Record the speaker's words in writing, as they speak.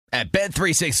At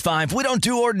Bet365, we don't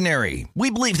do ordinary. We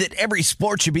believe that every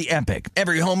sport should be epic.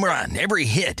 Every home run, every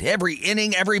hit, every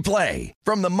inning, every play.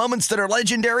 From the moments that are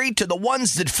legendary to the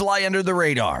ones that fly under the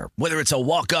radar. Whether it's a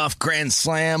walk-off grand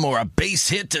slam or a base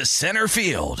hit to center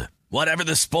field. Whatever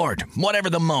the sport, whatever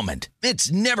the moment.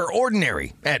 It's never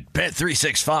ordinary at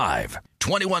Bet365.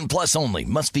 21 plus only.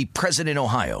 Must be present in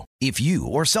Ohio. If you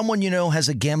or someone you know has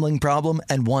a gambling problem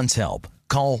and wants help,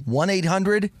 call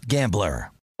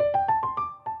 1-800-GAMBLER.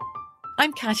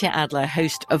 I'm Katya Adler,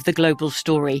 host of The Global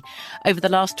Story. Over the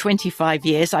last 25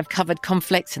 years, I've covered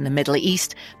conflicts in the Middle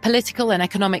East, political and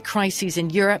economic crises in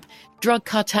Europe, drug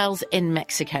cartels in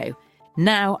Mexico.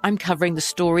 Now I'm covering the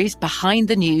stories behind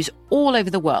the news all over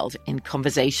the world in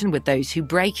conversation with those who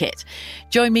break it.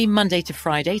 Join me Monday to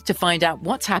Friday to find out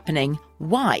what's happening,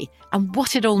 why, and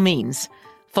what it all means.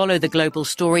 Follow The Global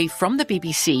Story from the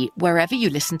BBC wherever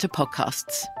you listen to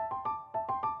podcasts.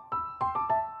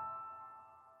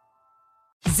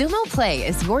 Xumo Play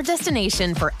is your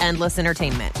destination for endless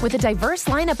entertainment. With a diverse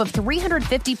lineup of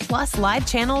 350-plus live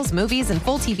channels, movies, and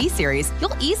full TV series,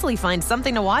 you'll easily find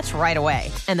something to watch right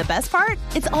away. And the best part?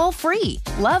 It's all free.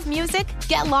 Love music?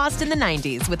 Get lost in the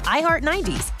 90s with iHeart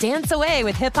 90s, dance away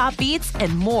with hip-hop beats,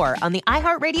 and more on the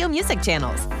iHeartRadio music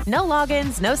channels. No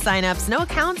logins, no signups, no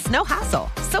accounts, no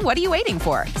hassle. So what are you waiting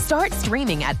for? Start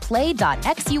streaming at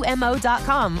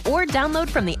play.xumo.com or download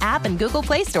from the app and Google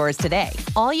Play stores today.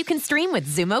 All you can stream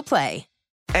with Xumo Play.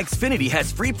 Xfinity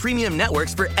has free premium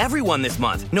networks for everyone this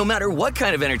month, no matter what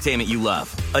kind of entertainment you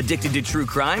love. Addicted to true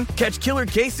crime? Catch killer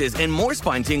cases and more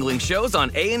spine-tingling shows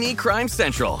on A&E Crime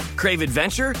Central. Crave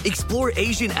adventure? Explore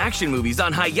Asian action movies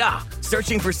on Hi-YAH.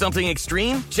 Searching for something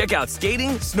extreme? Check out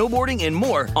skating, snowboarding, and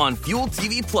more on Fuel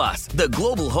TV Plus, the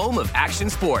global home of action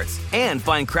sports. And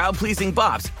find crowd-pleasing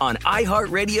bops on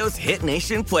iHeartRadio's Hit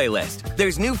Nation playlist.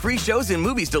 There's new free shows and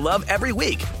movies to love every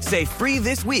week. Say free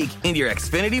this week in your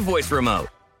Xfinity voice remote.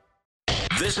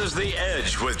 This is The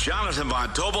Edge with Jonathan Von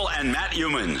Tobel and Matt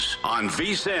Youmans on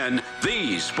VSiN,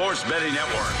 the Sports Betting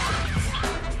Network.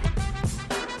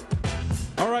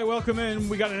 All right, welcome in.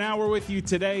 We got an hour with you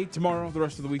today, tomorrow, the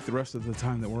rest of the week, the rest of the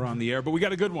time that we're on the air. But we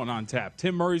got a good one on tap.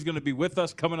 Tim Murray's going to be with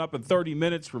us coming up in 30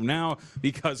 minutes from now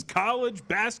because college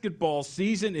basketball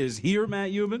season is here, Matt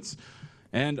Youmans,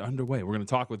 and underway. We're going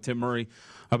to talk with Tim Murray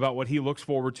about what he looks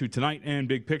forward to tonight and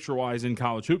big picture-wise in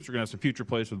college hoops. We're going to have some future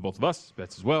plays with both of us,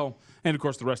 bets as well, and, of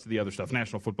course, the rest of the other stuff,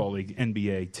 National Football League,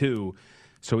 NBA, too.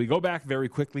 So we go back very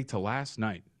quickly to last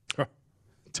night.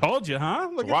 Told you, huh?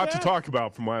 Look a lot to talk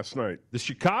about from last night. The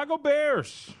Chicago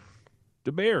Bears.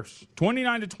 The Bears,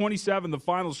 29-27, the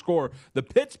final score. The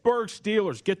Pittsburgh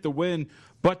Steelers get the win,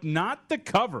 but not the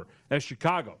cover as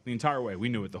Chicago. The entire way, we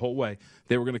knew it the whole way.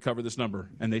 They were going to cover this number,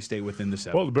 and they stay within the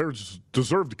 7. Well, the Bears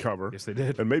deserved to cover. Yes, they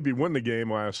did. And maybe win the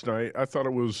game last night. I thought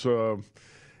it was,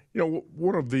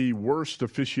 one of the worst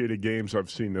officiated games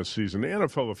I've seen this season. The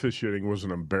NFL officiating was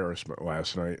an embarrassment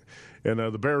last night, and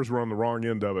the Bears were on the wrong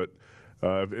end of it.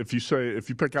 If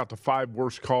you pick out the 5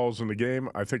 worst calls in the game,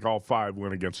 I think all 5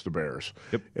 went against the Bears.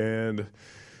 Yep. And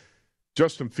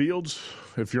Justin Fields,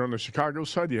 if you're on the Chicago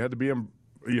side, you had to be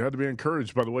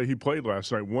encouraged by the way he played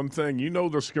last night. One thing,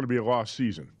 this is going to be a lost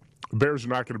season. The Bears are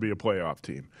not going to be a playoff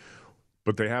team,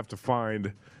 but they have to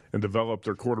find and develop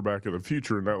their quarterback of the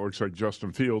future, and that looks like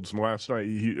Justin Fields. And last night,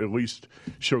 he at least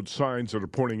showed signs that are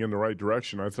pointing in the right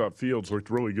direction. I thought Fields looked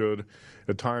really good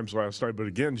at times last night. But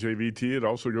again, JVT, it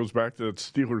also goes back to that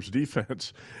Steelers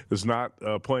defense is not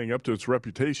playing up to its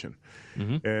reputation.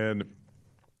 Mm-hmm. And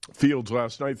Fields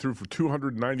last night threw for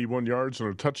 291 yards and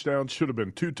a touchdown. Should have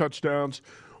been 2 touchdowns.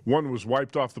 One was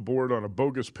wiped off the board on a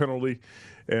bogus penalty.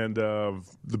 And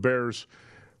the Bears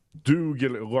do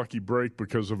get a lucky break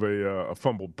because of a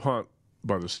fumbled punt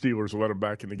by the Steelers to let them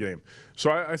back in the game.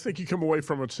 So I think you come away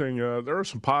from it saying there are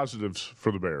some positives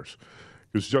for the Bears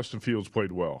because Justin Fields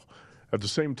played well. At the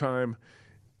same time,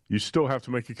 you still have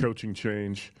to make a coaching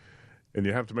change, and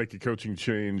you have to make a coaching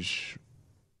change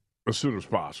as soon as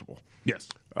possible. Yes.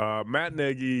 Matt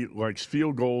Nagy likes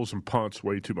field goals and punts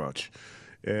way too much.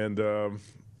 And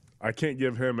I can't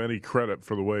give him any credit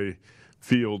for the way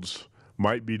Fields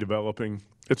might be developing.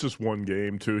 It's just one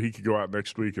game, too. He could go out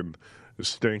next week and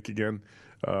stink again.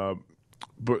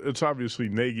 But it's obviously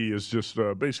Nagy is just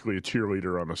basically a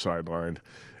cheerleader on the sideline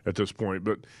at this point.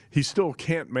 But he still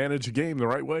can't manage a game the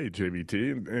right way,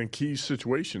 JVT, in key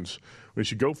situations. When he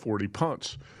should go for it, he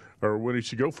punts. Or when he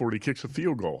should go for it, he kicks a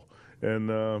field goal. And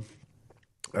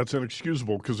that's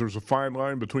inexcusable because there's a fine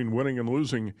line between winning and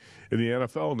losing in the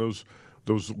NFL, and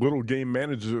those little game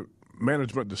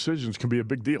management decisions can be a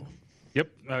big deal. Yep,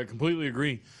 I completely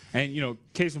agree. And,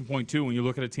 case in point, too, when you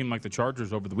look at a team like the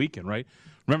Chargers over the weekend, right?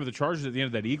 Remember, the Chargers at the end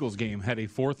of that Eagles game had a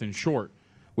 4th and short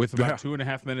with about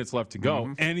 2.5 minutes left to go.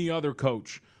 Mm-hmm. Any other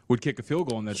coach would kick a field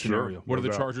goal in that scenario. What do the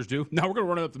Chargers do? Now we're going to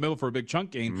run it up the middle for a big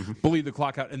chunk game, bleed the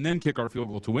clock out, and then kick our field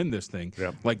goal to win this thing.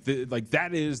 Yep. Like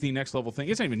that is the next level thing.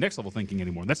 It's not even next level thinking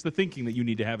anymore. That's the thinking that you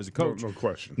need to have as a coach. No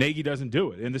question. Nagy doesn't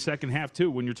do it. In the second half,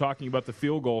 too, when you're talking about the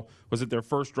field goal, was it their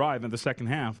first drive in the second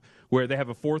half where they have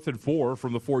a 4th and 4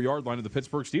 from the 4-yard line of the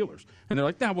Pittsburgh Steelers. And they're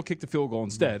like, we'll kick the field goal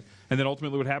instead. And then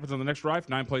ultimately what happens on the next drive?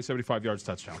 9 plays, 75 yards,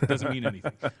 touchdown. It doesn't mean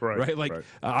anything. Right?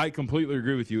 I completely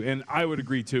agree with you. And I would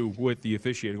agree, too, with the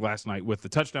officiating last night with the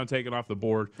touchdown taken off the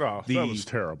board. Oh, that was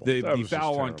terrible. The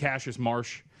foul on Cassius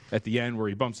Marsh at the end where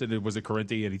he bumps into, was it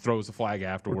Correnti, and he throws the flag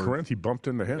afterward. Well, Correnti bumped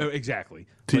into him. Exactly.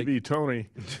 TV Tony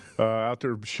out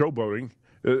there showboating.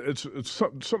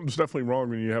 Something's definitely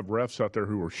wrong when you have refs out there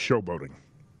who are showboating.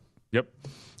 Yep.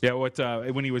 Yeah,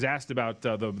 when he was asked about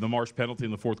the Marsh penalty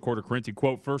in the fourth quarter, Corenti,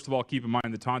 quote, "First of all, keep in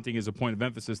mind that taunting is a point of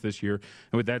emphasis this year.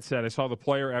 And with that said, I saw the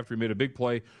player, after he made a big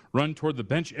play, run toward the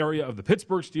bench area of the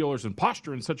Pittsburgh Steelers and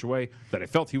posture in such a way that I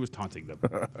felt he was taunting them."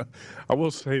 I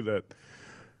will say that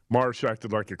Marsh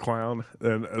acted like a clown,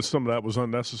 and some of that was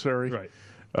unnecessary. Right.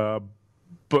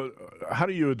 But how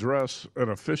do you address an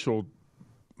official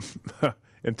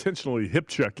intentionally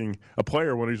hip-checking a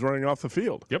player when he's running off the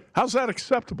field? Yep. How's that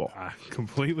acceptable? I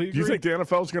completely agree. Do you think the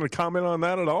NFL is going to comment on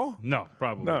that at all? No,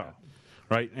 probably not.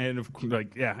 Right, and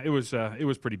it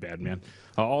was pretty bad, man.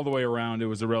 All the way around, it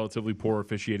was a relatively poor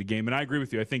officiated game, and I agree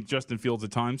with you. I think Justin Fields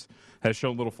at times has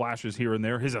shown little flashes here and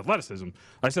there. His athleticism,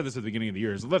 I said this at the beginning of the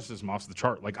year, his athleticism off the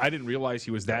chart. Like, I didn't realize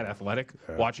he was that athletic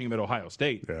watching him at Ohio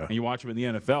State. Yeah. And you watch him in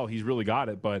the NFL, he's really got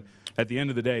it. But at the end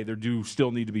of the day, there do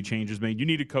still need to be changes made. You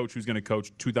need a coach who's going to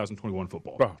coach 2021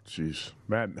 football. Oh, jeez,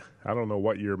 Matt. I don't know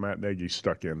what year Matt Nagy's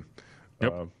stuck in.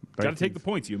 Yep. Got to take the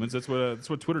points, humans. That's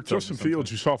what Twitter tells Justin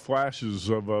Fields, you saw flashes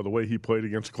of the way he played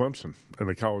against Clemson in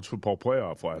the college football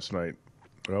playoff last night.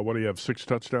 What do you have, 6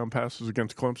 touchdown passes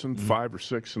against Clemson, 5 or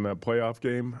 6 in that playoff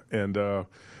game? And,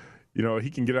 he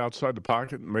can get outside the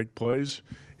pocket and make plays.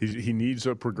 He needs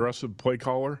a progressive play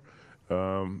caller.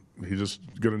 He's just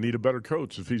going to need a better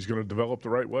coach if he's going to develop the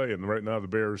right way. And right now the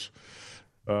Bears,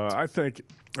 I think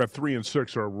at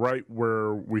 3-6 are right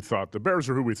where we thought. The Bears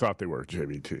are who we thought they were,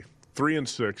 JVT.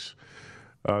 3-6.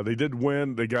 They did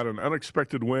win. They got an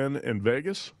unexpected win in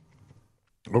Vegas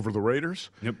over the Raiders.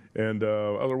 Yep. And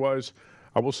otherwise,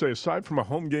 I will say, aside from a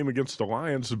home game against the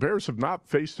Lions, the Bears have not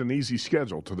faced an easy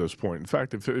schedule to this point. In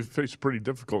fact, they've faced a pretty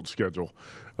difficult schedule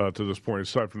to this point,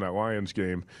 aside from that Lions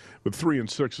game. But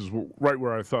 3-6 is right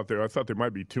where I thought they were. I thought they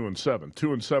might be 2-7.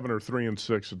 2-7 or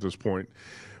 3-6 at this point.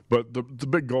 But the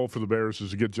big goal for the Bears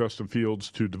is to get Justin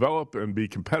Fields to develop and be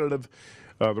competitive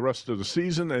the rest of the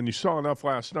season. And you saw enough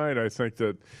last night, I think,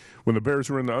 that when the Bears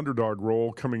were in the underdog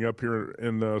role coming up here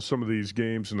in some of these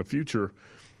games in the future,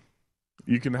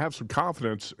 you can have some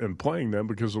confidence in playing them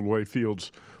because of the way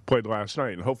Fields played last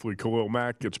night. And hopefully Khalil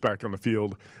Mack gets back on the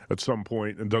field at some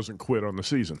point and doesn't quit on the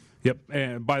season. Yep.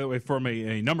 And by the way, from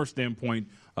a number standpoint,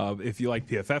 if you like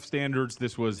PFF standards,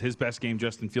 this was his best game,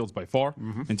 Justin Fields, by far,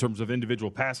 in terms of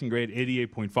individual passing grade,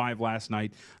 88.5 last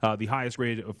night. The highest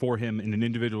grade for him in an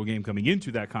individual game coming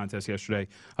into that contest yesterday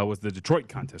was the Detroit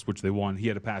contest, which they won. He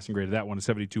had a passing grade of that one of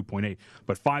 72.8.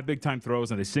 But 5 big-time throws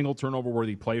and a single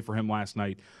turnover-worthy play for him last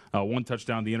night. 1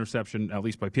 touchdown, the interception, at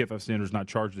least by PFF standards, not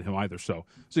charged to him either. So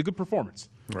it's a good performance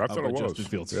I thought it was. Justin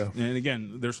Fields. Yeah. And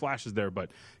again, there's flashes there, but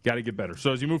got to get better.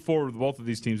 So as you move forward with both of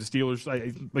these teams, the Steelers,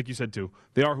 like you said too,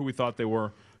 they are who we thought they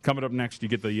were. Coming up next, you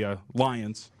get the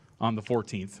Lions on the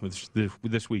 14th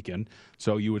this weekend.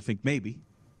 So you would think maybe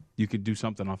you could do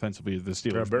something offensively with the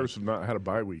Steelers. Yeah, Bears have not had a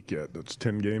bye week yet. That's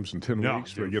 10 games in 10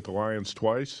 weeks. They get the Lions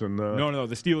twice. And No,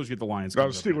 the Steelers get the Lions.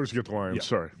 No, the Steelers get the Lions, yep.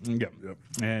 Sorry. Yep.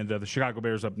 And the Chicago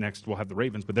Bears up next will have the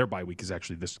Ravens, but their bye week is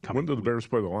actually this coming When do the Bears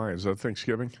play the Lions? Is that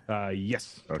Thanksgiving?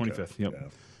 Yes, okay. 25th. Yep. Yeah.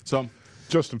 So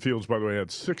Justin Fields, by the way, had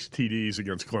 6 TDs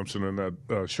against Clemson in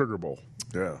that Sugar Bowl.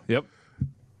 Yeah. Yep.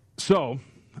 So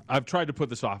I've tried to put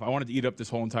this off. I wanted to eat up this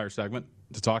whole entire segment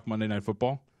to talk Monday Night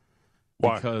Football.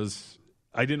 Why? Because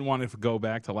I didn't want to go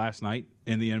back to last night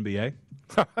in the NBA.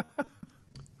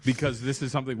 Because this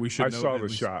is something we should know. I saw the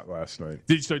shot last night.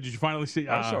 Did you finally see?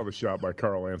 I saw the shot by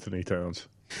Karl Anthony Towns.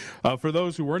 For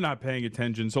those who were not paying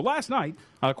attention, so last night,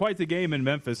 quite the game in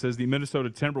Memphis as the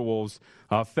Minnesota Timberwolves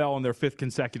fell in their 5th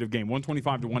consecutive game.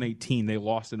 125-118, they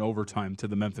lost in overtime to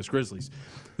the Memphis Grizzlies.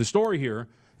 The story here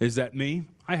is that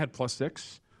I had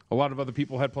 +6. A lot of other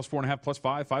people had +4.5,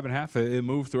 +5, 5.5. It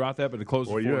moved throughout that, but it closed.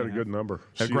 Well, you had a good number.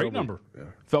 Had a great number. Yeah.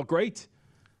 Felt great.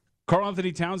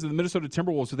 Karl-Anthony Towns and the Minnesota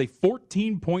Timberwolves with a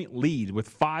 14-point lead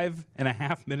with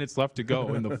 5.5 minutes left to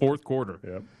go in the fourth quarter.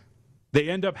 Yep. They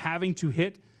end up having to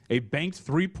hit a banked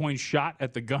three-point shot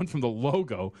at the gun from the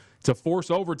logo to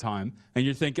force overtime, and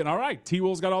you're thinking, all right,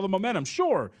 T-Wolves got all the momentum.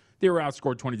 Sure, they were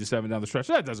outscored 20-7 down the stretch.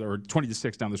 Or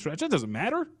 20-6 down the stretch. That doesn't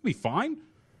matter. It'll be fine.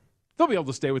 They'll be able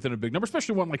to stay within a big number,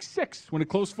 especially one like 6 when it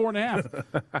closed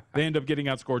 4.5. They end up getting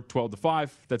outscored 12-5.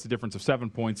 That's a difference of 7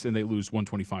 points, and they lose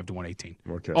 125-118.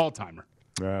 Okay. All-timer.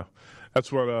 Yeah,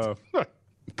 that's what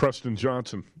Preston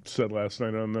Johnson said last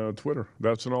night on Twitter.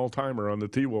 That's an all-timer on the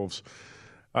T-Wolves.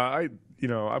 I've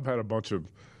had a bunch of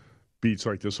beats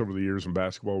like this over the years in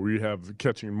basketball where you have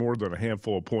catching more than a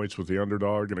handful of points with the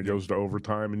underdog and it goes to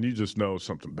overtime, and you just know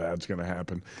something bad's going to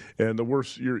happen. And the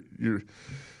worst, you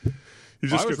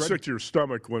just get sick to your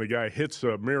stomach when a guy hits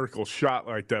a miracle shot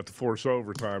like that to force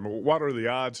overtime. What are the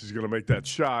odds he's going to make that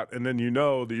shot? And then you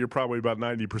know that you're probably about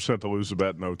 90% to lose the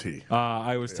bet in OT.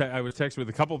 I was texting with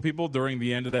a couple of people during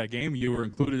the end of that game. You were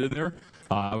included in there.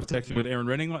 I was texting with Aaron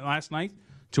Renning last night,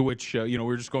 to which we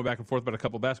were just going back and forth about a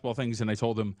couple of basketball things, and I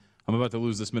told him I'm about to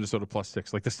lose this Minnesota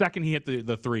 +6. Like the second he hit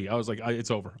the three, I was like,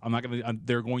 it's over.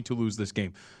 They're going to lose this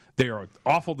game. They are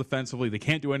awful defensively. They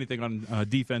can't do anything on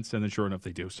defense, and then sure enough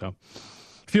they do. So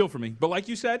feel for me. But like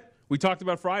you said, we talked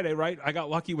about Friday, right? I got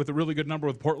lucky with a really good number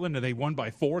with Portland, and they won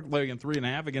by 4, laying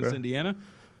 3.5 against Indiana.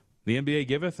 The NBA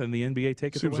giveth, and the NBA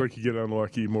taketh away. Seems like you get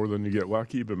unlucky more than you get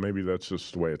lucky, but maybe that's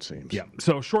just the way it seems. Yeah.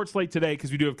 So short slate today because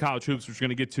we do have college hoops, which we're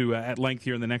going to get to at length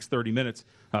here in the next 30 minutes.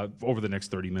 Over the next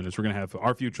 30 minutes, we're going to have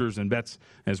our futures and bets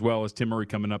as well as Tim Murray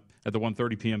coming up at the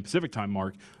 1:30 p.m. Pacific time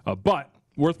mark. But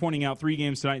worth pointing out, 3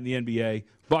 games tonight in the NBA.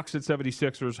 Bucks at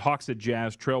 76ers, Hawks at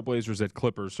Jazz, Trailblazers at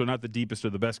Clippers. So not the deepest or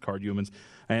the best card, humans.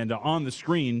 And on the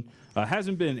screen,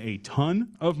 hasn't been a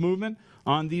ton of movement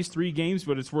on these 3 games,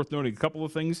 but it's worth noting a couple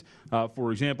of things.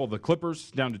 For example, the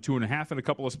Clippers down to 2.5 in a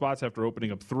couple of spots after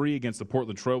opening up 3 against the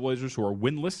Portland Trailblazers, who are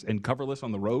winless and coverless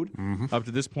on the road up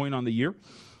to this point on the year.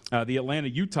 The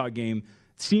Atlanta-Utah game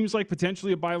seems like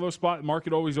potentially a buy low spot.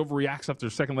 Market always overreacts after their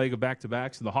second leg of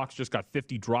back-to-backs, and the Hawks just got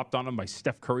 50 dropped on them by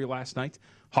Steph Curry last night.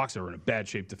 Hawks are in a bad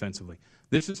shape defensively.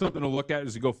 This is something to look at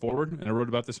as we go forward, and I wrote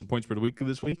about this in Points Per Week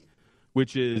this week,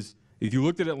 which is if you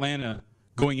looked at Atlanta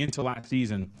going into last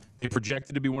season, they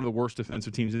projected to be one of the worst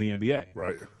defensive teams in the NBA.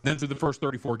 Right. Then through the first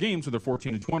 34 games, where they're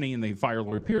 14-20, and they fire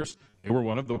Lloyd Pierce, they were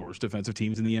one of the worst defensive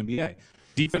teams in the NBA.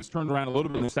 Defense turned around a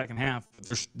little bit in the second half.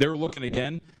 They're looking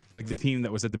again like the team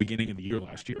that was at the beginning of the year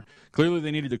last year. Clearly,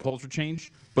 they needed a culture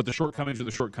change, but the shortcomings are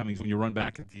the shortcomings when you run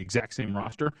back at the exact same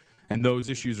roster, and those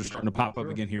issues are starting to pop up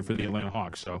again here for the Atlanta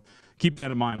Hawks. So keep that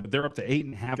in mind. But they're up to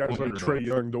 8.5. Guys like Trae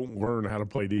Young don't learn how to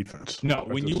play defense. No,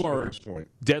 when you are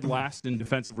dead last in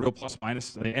defensive real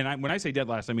plus-minus, and when I say dead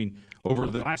last, I mean over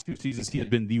the last 2 seasons, he has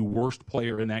been the worst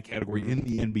player in that category in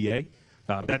the NBA.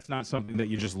 That's not something that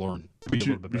you just learn.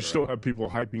 You still have people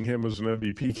hyping him as an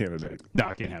MVP candidate. No,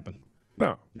 it can't happen.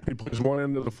 No, he plays one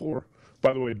end of the floor.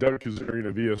 By the way, Doug Kazarian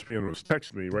of ESPN was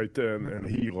texting me right then, and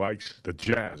he likes the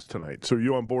Jazz tonight. So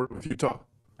you on board with Utah?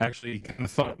 Actually, kind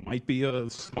of thought it might be a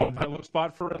small buy-low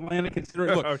spot for Atlanta.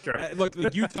 Considering,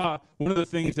 look, Utah. One of the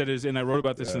things that is, and I wrote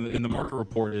about this in the market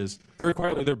report, is very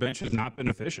quietly their bench has not been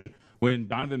efficient. When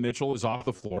Donovan Mitchell is off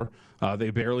the floor,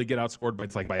 they barely get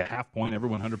outscored by a half point every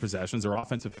 100 possessions. Their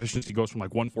offensive efficiency goes from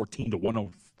 114 to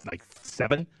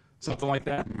 107. Something like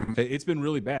that. It's been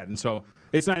really bad. And so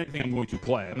it's not anything I'm going to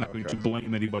play. I'm not going to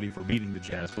blame anybody for beating the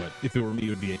Jazz, but if it were me, it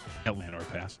would be Atlanta or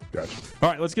pass. Gotcha. All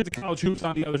right, let's get to college hoops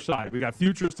on the other side. We got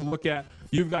futures to look at.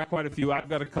 You've got quite a few. I've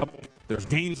got a couple. There's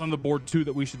games on the board, too,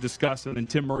 that we should discuss. And then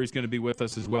Tim Murray's going to be with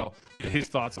us as well. His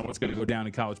thoughts on what's going to go down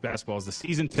in college basketball as the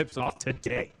season tips off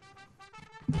today.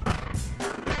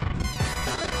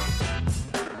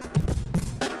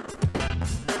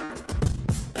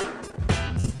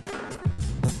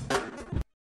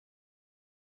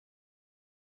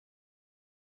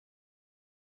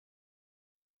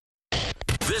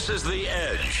 This is The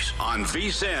Edge on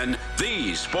VSiN,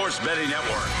 the Sports Betting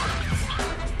Network.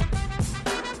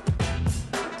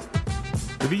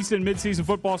 The VSiN midseason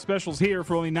football specials here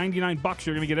for only $99.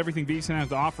 You're going to get everything VSiN has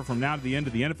to offer from now to the end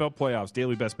of the NFL playoffs.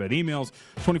 Daily best bet emails,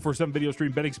 24/7 video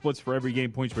stream betting splits for every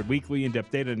game, point spread weekly,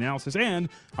 in-depth data analysis, and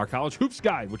our college hoops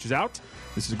guide, which is out.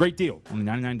 This is a great deal. Only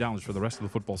 $99 for the rest of the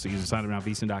football season. Sign up now,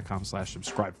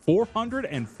 VSiN.com/subscribe.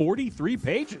 443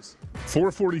 pages.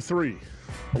 443.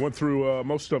 I went through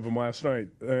most of them last night,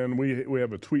 and we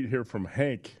have a tweet here from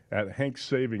Hank at Hank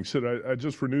Savings. Said, I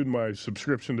just renewed my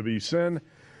subscription to VSiN.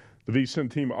 The VSiN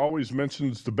team always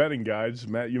mentions the betting guides.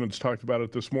 Matt Youmans talked about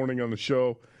it this morning on the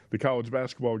show, the college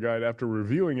basketball guide. After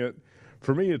reviewing it,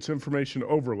 for me, it's information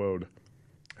overload.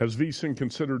 Has VSiN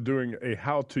considered doing a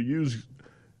how-to-use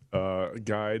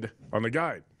guide on the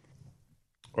guide?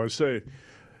 Well, I say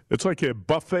it's like a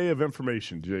buffet of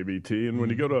information, JBT, and when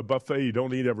you go to a buffet, you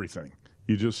don't eat everything.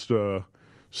 You just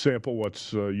sample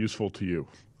what's useful to you.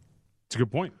 It's a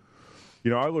good point.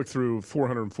 You know, I looked through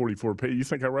 444 pages. You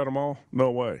think I read them all? No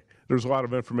way. There's a lot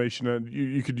of information, and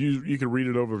you could read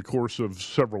it over the course of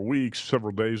several weeks,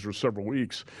 several days, or several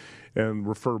weeks, and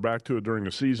refer back to it during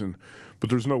the season. But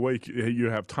there's no way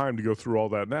you have time to go through all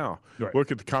that now. Right.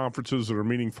 Look at the conferences that are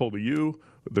meaningful to you,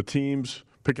 the teams.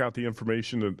 Pick out the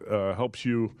information that helps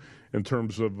you in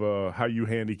terms of how you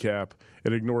handicap,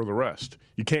 and ignore the rest.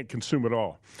 You can't consume it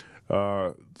all.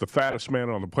 The fattest man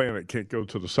on the planet can't go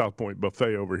to the South Point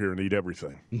buffet over here and eat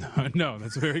everything. No,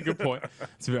 that's a very good point. I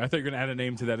thought you were going to add a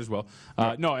name to that as well.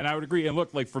 No, and I would agree. And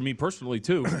look, like for me personally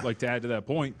too, like to add to that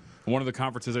point, one of the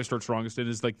conferences I start strongest in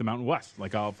is like the Mountain West.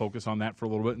 Like I'll focus on that for a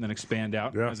little bit and then expand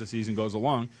out as the season goes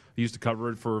along. I used to cover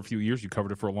it for a few years. You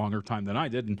covered it for a longer time than I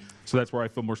did, and so that's where I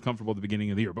feel most comfortable at the beginning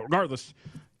of the year. But regardless,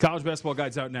 college basketball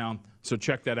guide's out now, so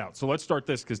check that out. So let's start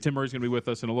this because Tim Murray's going to be with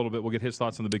us in a little bit. We'll get his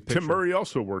thoughts on the big picture. Tim Murray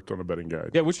also worked on a betting guide.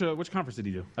 Yeah, which conference did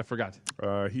he do? I forgot.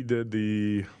 He did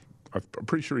I'm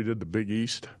pretty sure he did the Big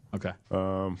East. Okay.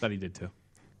 That he did too.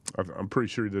 I'm pretty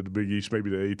sure he did the Big East, maybe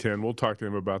the A-10. We'll talk to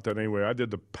him about that anyway. I did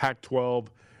the Pac-12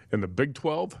 and the Big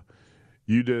 12.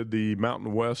 You did the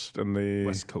Mountain West and the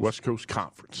West Coast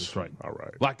Conference. That's right. All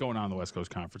right. A lot going on in the West Coast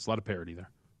Conference. A lot of parity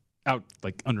there. Out,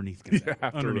 like, underneath Gonzaga.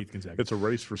 Yeah, underneath Gonzaga. It's a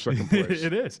race for second place.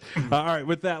 It is. All right,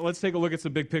 with that, let's take a look at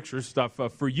some big picture stuff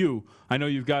for you. I know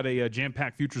you've got a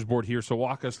jam-packed futures board here, so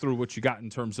walk us through what you got in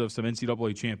terms of some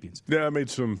NCAA champions. Yeah, I made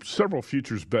several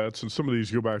futures bets, and some of these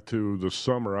go back to the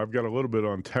summer. I've got a little bit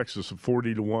on Texas at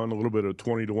 40-1, a little bit at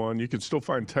 20-1. You can still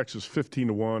find Texas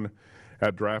 15-1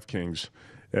 at DraftKings,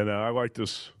 and I like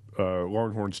this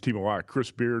Longhorns team a lot.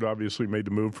 Chris Beard obviously made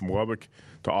the move from Lubbock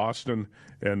to Austin,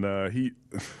 and he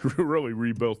really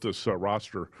rebuilt this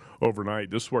roster overnight.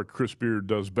 This is what Chris Beard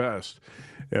does best.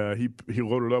 He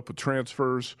loaded up with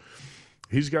transfers.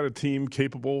 He's got a team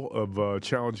capable of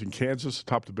challenging Kansas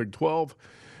atop the Big 12,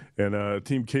 and a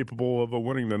team capable of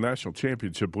winning the national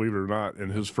championship, believe it or not, in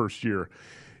his first year.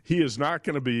 He is not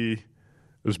going to be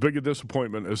as big a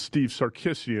disappointment as Steve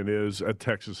Sarkisian is at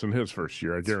Texas in his first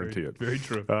year. I guarantee it. Very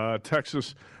true.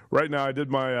 Texas, right now I did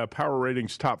my Power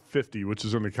Ratings Top 50, which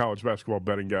is in the College Basketball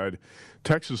Betting Guide.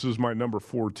 Texas is my number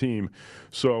 4 team.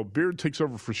 So Beard takes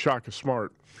over for Shaka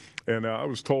Smart. And I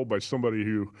was told by somebody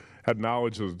who had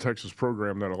knowledge of the Texas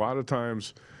program that a lot of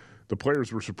times the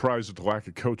players were surprised at the lack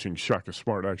of coaching Shaka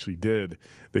Smart actually did,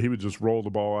 that he would just roll the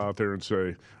ball out there and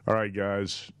say, all right,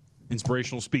 guys,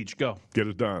 inspirational speech, go. Get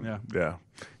it done. Yeah.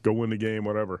 Go win the game,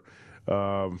 whatever.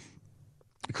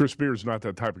 Chris Beard's not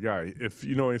that type of guy. If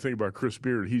you know anything about Chris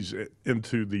Beard, he's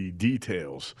into the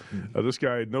details. This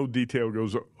guy, no detail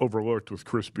goes overlooked with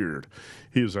Chris Beard.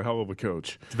 He is a hell of a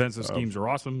coach. Defensive schemes are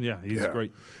awesome. Yeah, he's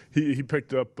great. He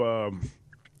picked up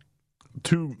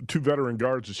two veteran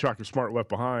guards that Shaka Smart left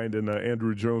behind, and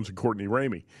Andrew Jones and Courtney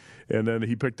Ramey. And then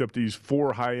he picked up these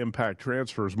 4 high-impact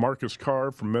transfers. Marcus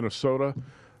Carr from Minnesota,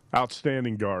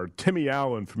 outstanding guard. Timmy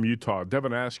Allen from Utah.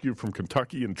 Devin Askew from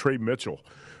Kentucky, and Trey Mitchell,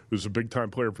 who's a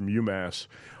big-time player from UMass.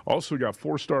 Also got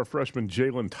 4-star freshman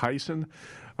Jalen Tyson.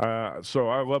 So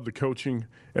I love the coaching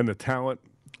and the talent.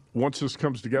 Once this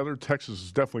comes together, Texas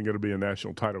is definitely going to be a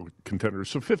national title contender.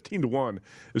 So 15-1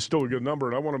 is still a good number.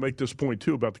 And I want to make this point,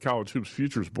 too, about the College Hoops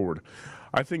Futures Board.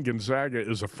 I think Gonzaga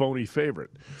is a phony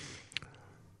favorite.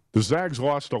 The Zags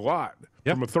lost a lot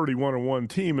from a 31-1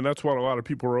 team, and that's what a lot of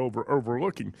people are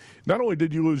overlooking. Not only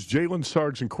did you lose Jalen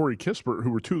Suggs and Corey Kispert, who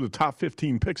were 2 of the top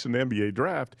 15 picks in the NBA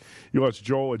draft, you lost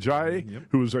Joel Ajayi,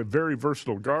 who was a very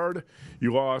versatile guard.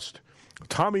 You lost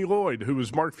Tommy Lloyd, who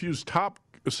was Mark Few's top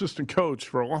assistant coach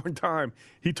for a long time.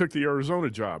 He took the Arizona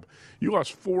job. You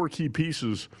lost 4 key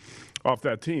pieces off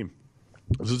that team.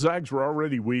 The Zags were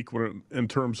already weak in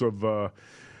terms of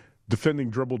defending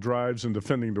dribble drives and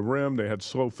defending the rim. They had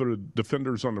slow-footed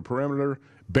defenders on the perimeter.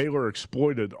 Baylor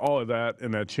exploited all of that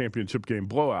in that championship game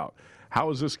blowout. How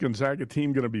is this Gonzaga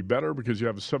team going to be better? Because you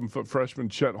have a 7-foot freshman,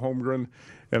 Chet Holmgren,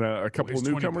 and a couple of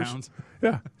newcomers. 20 pounds.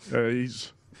 Yeah,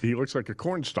 he looks like a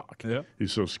cornstalk. Yeah.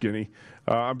 He's so skinny.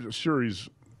 I'm sure he's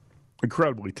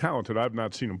incredibly talented. I've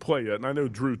not seen him play yet, and I know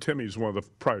Drew Timmy's one of the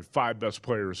probably 5 best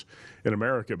players in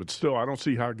America, but still, I don't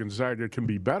see how Gonzaga can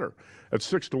be better. At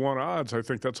 6-1 odds, I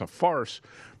think that's a farce,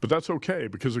 but that's okay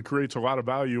because it creates a lot of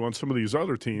value on some of these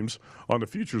other teams on the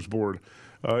futures board.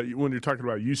 When you're talking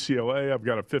about UCLA, I've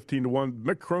got a 15-1.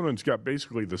 Mick Cronin's got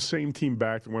basically the same team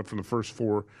back that went from the first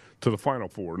 4 to the final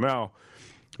 4. Now,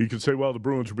 You could say, well, the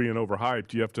Bruins are being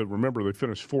overhyped. You have to remember they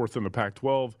finished 4th in the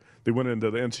Pac-12. They went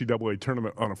into the NCAA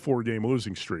tournament on a 4-game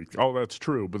losing streak. All that's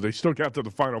true, but they still got to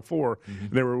the Final Four,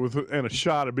 and they were within a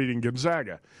shot of beating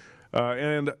Gonzaga.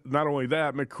 And not only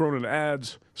that, Mick Cronin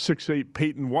adds 6'8"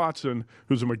 Peyton Watson,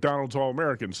 who's a McDonald's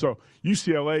All-American. So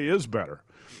UCLA is better.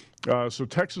 So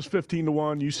Texas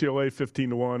 15-1, UCLA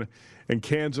 15-1, and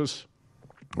Kansas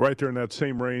right there in that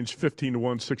same range, 15-1,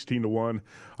 16-1.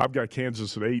 I've got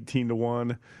Kansas at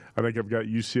 18-1. I think I've got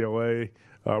UCLA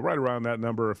right around that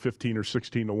number of 15 or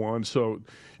 16-1. So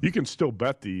you can still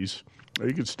bet these.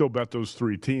 You can still bet those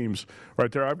 3 teams right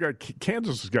there. I've got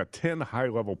Kansas has got 10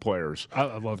 high-level players.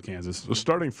 I love Kansas. The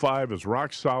starting 5 is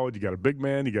rock solid. You got a big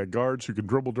man. You got guards who can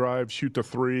dribble drive, shoot the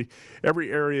 3.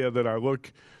 Every area that I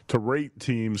look to rate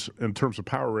teams in terms of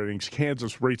power ratings,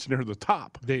 Kansas rates near the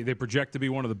top. They project to be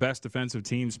one of the best defensive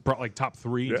teams, like top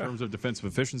 3 in terms of defensive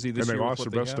efficiency this year. And they lost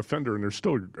their best defender, and they're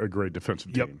still a great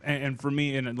defensive team. And for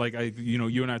me, and like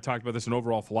you and I talked about this in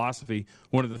overall philosophy.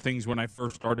 One of the things when I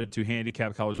first started to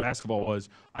handicap college basketball was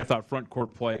I thought front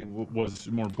court play was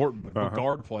more important, but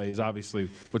guard play is obviously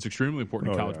what's extremely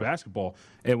important in college basketball.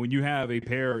 And when you have a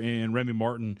pair in Remy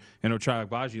Martin and Ochai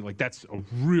Agbaji, like that's a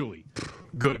really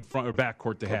good front or back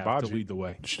court to have to lead the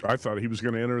way. I thought he was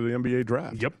going to enter the NBA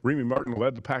draft. Yep. Remy Martin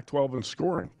led the Pac-12 in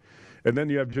scoring. And then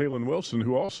you have Jalen Wilson,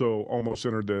 who also almost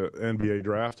entered the NBA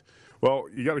draft. Well,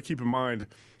 you got to keep in mind,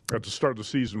 at the start of the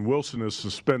season, Wilson is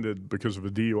suspended because of a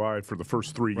DUI for the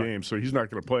first 3 games, so he's not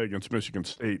going to play against Michigan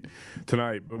State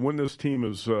tonight. But when this team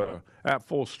is at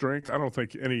full strength, I don't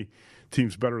think any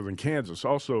team's better than Kansas.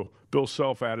 Also, Bill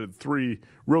Self added 3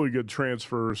 really good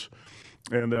transfers.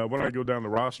 And when I go down the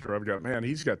roster, I've got,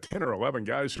 he's got 10 or 11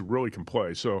 guys who really can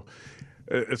play. So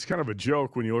it's kind of a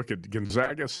joke when you look at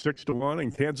Gonzaga 6-1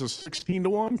 and Kansas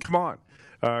 16-1. Come on.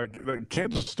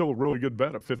 Kansas is still a really good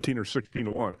bet at 15 or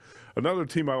 16-1. Another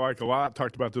team I like a lot,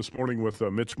 talked about this morning with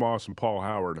Mitch Moss and Paul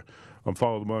Howard on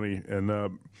Follow the Money,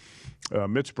 and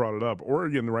Mitch brought it up.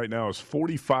 Oregon right now is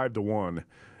 45-1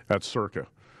 at Circa,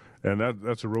 and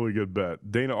that's a really good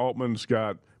bet. Dana Altman's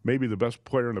got maybe the best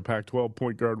player in the Pac-12,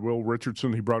 point guard Will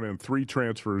Richardson. He brought in 3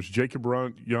 transfers, Jacob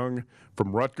Young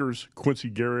from Rutgers,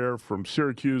 Quincy Guerrier from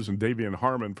Syracuse, and Davian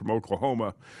Harmon from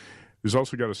Oklahoma. He's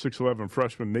also got a 6'11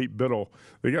 freshman, Nate Biddle.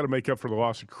 They got to make up for the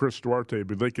loss of Chris Duarte,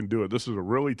 but they can do it. This is a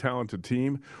really talented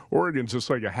team. Oregon's just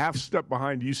like a half step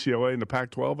behind UCLA in the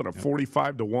Pac-12 and a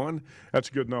 45-1. That's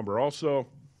a good number. Also,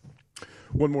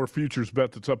 one more futures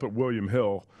bet that's up at William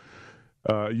Hill.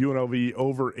 UNLV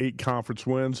over 8 conference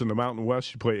wins. In the Mountain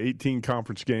West, you play 18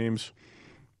 conference games.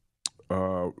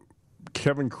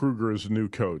 Kevin Kruger is the new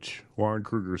coach, Lon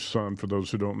Kruger's son, for those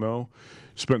who don't know.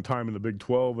 Spent time in the Big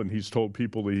 12, and he's told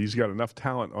people that he's got enough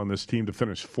talent on this team to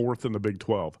finish 4th in the Big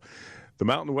 12. The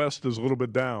Mountain West is a little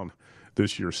bit down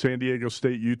this year. San Diego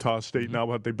State, Utah State, now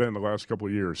what they've been the last couple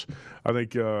of years. I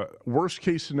think worst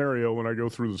case scenario when I go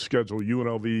through the schedule,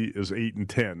 UNLV is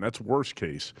 8-10. That's worst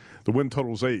case. The win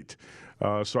total is 8.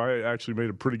 So I actually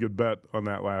made a pretty good bet on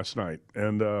that last night.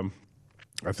 And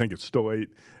I think it's still 8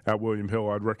 at William Hill.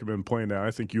 I'd recommend playing that.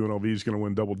 I think UNLV is going to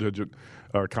win double-digit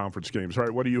conference games. All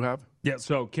right, what do you have? Yeah,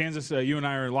 so Kansas, you and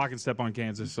I are lock and step on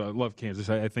Kansas. Love Kansas.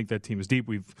 I think that team is deep.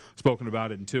 We've spoken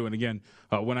about it, too. And, again,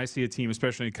 when I see a team,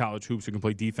 especially in college hoops, who can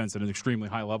play defense at an extremely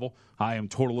high level, I am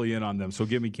totally in on them. So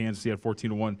give me Kansas at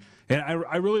 14-1. And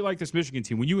I really like this Michigan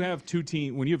team. When you have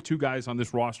 2 guys on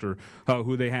this roster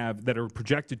who they have that are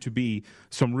projected to be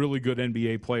some really good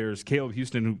NBA players, Caleb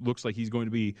Houston, who looks like he's going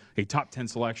to be a top 10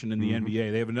 selection in the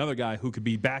NBA. They have another guy who could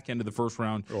be back end of the first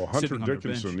round. Oh, Hunter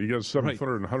Dickinson. You got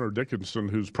 7-footer and Hunter Dickinson,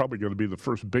 who's probably going to be the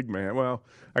first big man. Well,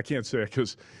 I can't say it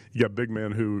because you got big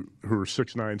men who are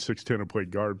 6'9", 6'10", and play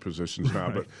guard positions now.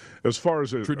 But as far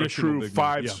as a true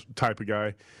 5 type of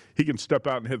guy, he can step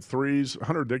out and hit threes.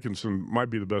 Hunter Dickinson might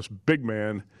be the best big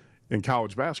man in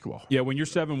college basketball. Yeah, when you're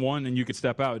 7'1" and you can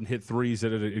step out and hit threes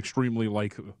at an extremely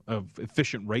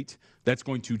efficient rate, that's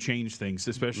going to change things,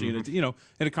 especially in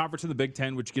a conference in the Big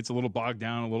Ten, which gets a little bogged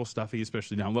down, a little stuffy,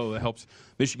 especially down low. That helps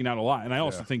Michigan out a lot. And I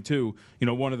also think too,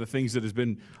 one of the things that has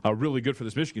been really good for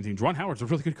this Michigan team, Juwan Howard's a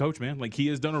really good coach, man. Like he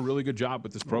has done a really good job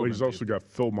with this program. Well, he's also got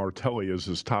Phil Martelli as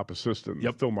his top assistant.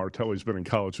 Yep. Phil Martelli's been in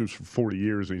college hoops for 40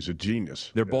 years, and he's a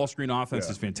genius. Their ball screen offense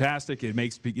is fantastic. It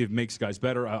makes guys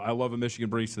better. I love what Michigan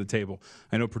brings to the table. table.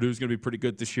 I know Purdue's going to be pretty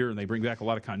good this year, and they bring back a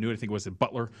lot of continuity. I think it was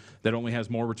Butler that only has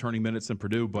more returning minutes than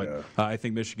Purdue, but I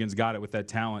think Michigan's got it with that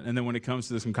talent. And then when it comes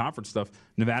to some conference stuff,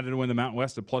 Nevada to win the Mountain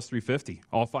West at plus 350.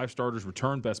 All 5 starters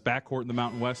returned. Best backcourt in the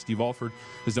Mountain West. Steve Alford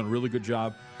has done a really good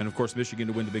job. And, of course, Michigan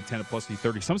to win the Big Ten at plus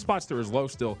 330. Some spots they're as low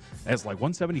still as like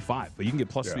 175, but you can get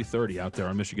plus 330 out there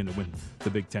on Michigan to win the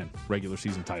Big Ten regular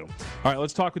season title. All right,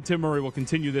 let's talk with Tim Murray. We'll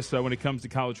continue this when it comes to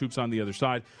college hoops on the other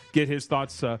side. Get his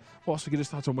thoughts. We'll also get his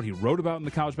thoughts on what he wrote about in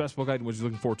the College Basketball Guide and what he's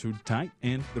looking forward to tonight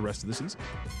and the rest of the season.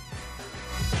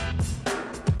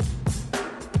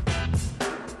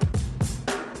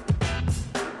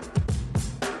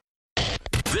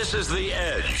 This is The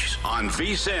Edge on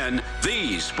VSiN,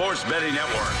 the Sports Betting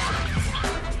Network.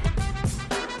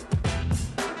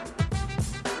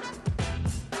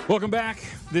 Welcome back.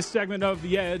 This segment of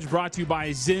The Edge brought to you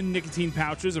by Zyn Nicotine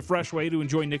Pouches, a fresh way to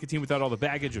enjoy nicotine without all the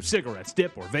baggage of cigarettes,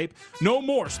 dip, or vape. No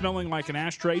more smelling like an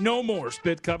ashtray. No more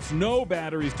spit cups. No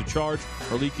batteries to charge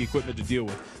or leaky equipment to deal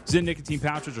with. Zyn Nicotine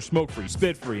Pouches are smoke-free,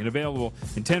 spit-free, and available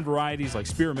in 10 varieties like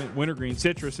spearmint, wintergreen,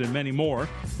 citrus, and many more.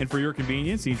 And for your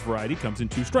convenience, each variety comes in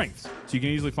 2 strengths, so you can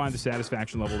easily find the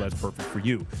satisfaction level that's perfect for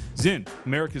you. Zyn,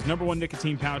 America's #1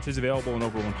 nicotine pouch, is available in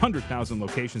over 100,000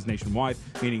 locations nationwide,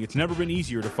 meaning it's never been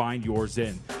easier to find your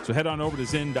Zyn. So head on over to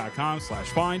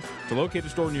Zyn.com/find to locate a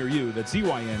store near you. That's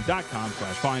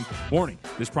ZYN.com/find. Warning,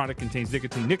 this product contains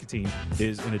nicotine. Nicotine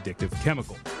is an addictive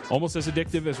chemical. Almost as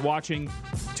addictive as watching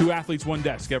 2 athletes, 1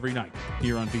 desk every night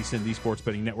here on VSiN, the Sports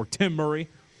Betting Network. Tim Murray,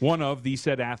 one of the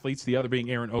said athletes, the other being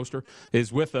Aaron Oster,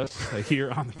 is with us here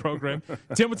on the program.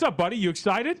 Tim, what's up, buddy? You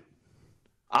excited?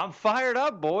 I'm fired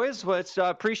up, boys.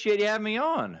 Appreciate you having me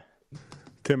on.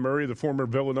 Tim Murray, the former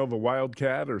Villanova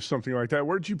Wildcat or something like that.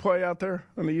 Where'd you play out there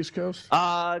on the East Coast?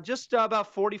 Just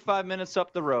about 45 minutes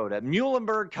up the road at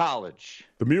Muhlenberg College.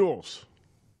 The Mules.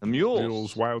 The Mules.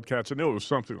 Mules, Wildcats. I knew it was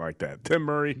something like that. Tim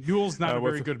Murray. Mules not a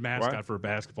very good mascot for a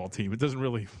basketball team. It doesn't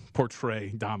really portray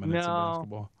dominance in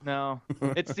basketball. No.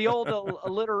 It's the old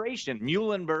alliteration.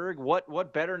 Muhlenberg,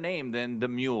 what better name than the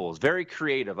Mules? Very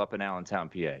creative up in Allentown,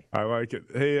 PA. I like it.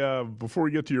 Hey, before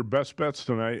we get to your best bets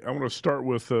tonight, I want to start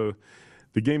with the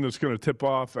game that's going to tip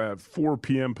off at 4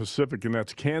 p.m. Pacific, and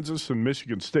that's Kansas and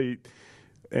Michigan State.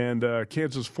 And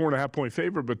Kansas 4.5-point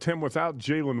favorite, but Tim, without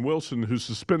Jalen Wilson, who's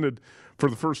suspended for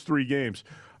the first 3 games.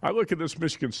 I look at this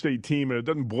Michigan State team, and it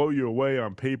doesn't blow you away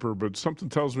on paper, but something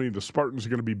tells me the Spartans are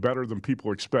going to be better than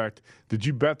people expect. Did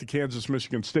you bet the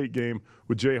Kansas-Michigan State game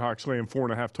with Jayhawks laying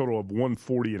 4.5, total of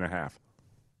 140.5?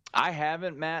 I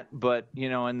haven't, Matt, but,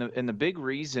 and the big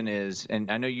reason is, and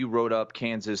I know you wrote up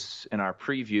Kansas in our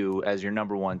preview as your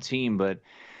 #1 team, but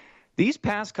these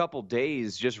past couple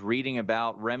days, just reading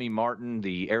about Remy Martin,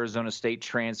 the Arizona State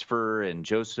transfer, and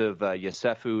Joseph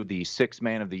Yesufu, the 6th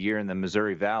man of the year in the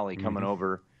Missouri Valley, coming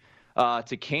over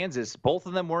to Kansas. Both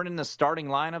of them weren't in the starting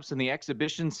lineups in the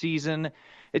exhibition season.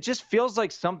 It just feels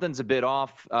like something's a bit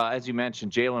off. As you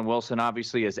mentioned, Jalen Wilson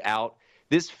obviously is out.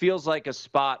 This feels like a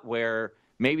spot where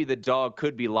maybe the dog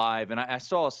could be live. And I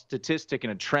saw a statistic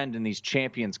and a trend in these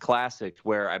Champions Classics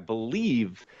where I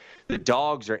believe the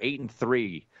dogs are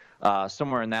 8-3.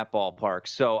 Somewhere in that ballpark.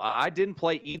 So I didn't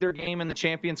play either game in the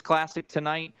Champions Classic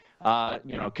tonight.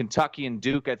 Kentucky and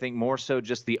Duke, I think more so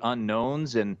just the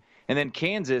unknowns. And then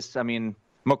Kansas, I mean,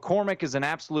 McCormick is an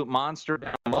absolute monster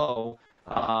down low.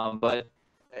 But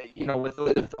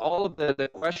with all of the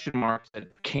question marks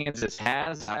that Kansas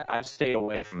has, I stay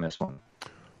away from this one.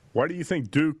 Why do you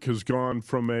think Duke has gone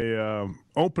from a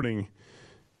opening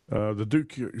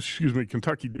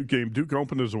Kentucky Duke game? Duke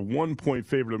opened as a 1-point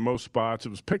favorite in most spots. It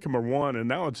was pick 'em or 1, and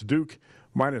now it's Duke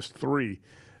 -3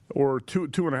 or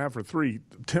 2.5 or 3.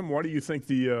 Tim, why do you think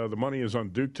the money is on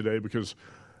Duke today? Because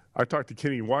I talked to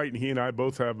Kenny White, and he and I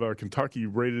both have Kentucky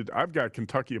rated. I've got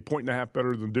Kentucky 1.5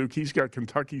 better than Duke. He's got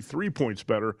Kentucky 3 points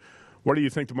better. Why do you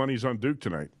think the money's on Duke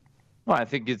tonight? Well, I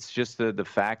think it's just the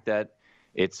fact that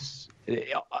it's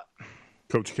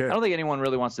Coach K. I don't think anyone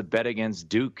really wants to bet against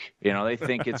Duke. They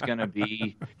think it's going to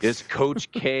be this Coach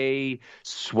K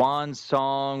swan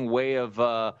song way of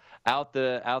out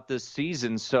this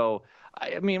season. So,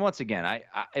 I mean, once again,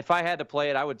 if I had to play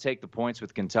it, I would take the points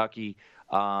with Kentucky.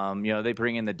 They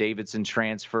bring in the Davidson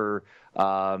transfer.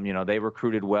 They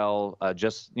recruited well,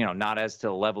 just, not as to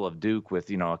the level of Duke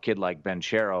with, a kid like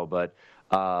Banchero. But,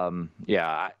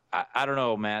 I don't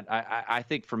know, Matt. I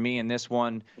think for me in this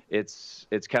one, it's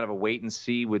kind of a wait and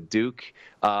see with Duke,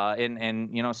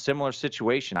 and similar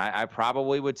situation. I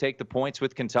probably would take the points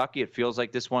with Kentucky. It feels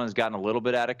like this one has gotten a little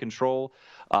bit out of control,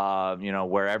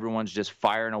 where everyone's just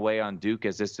firing away on Duke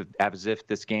as if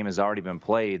this game has already been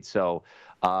played. So,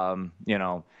 I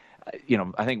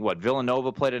think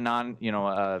Villanova played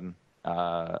a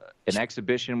an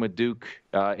exhibition with Duke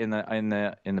in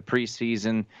the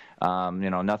preseason.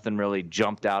 Nothing really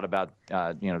jumped out about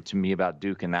to me about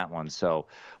Duke in that one. So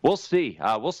we'll see.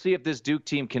 We'll see if this Duke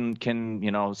team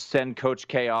can send Coach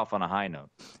K off on a high note.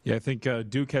 Yeah, I think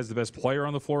Duke has the best player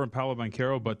on the floor in Paolo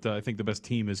Banchero, but I think the best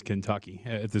team is Kentucky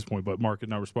at this point. But Mark is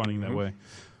not responding that way.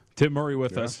 Tim Murray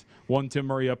with us. One Tim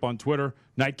Murray up on Twitter.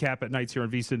 Nightcap at nights here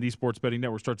on VSiN, the Sports Betting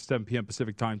Network. Starts at 7 p.m.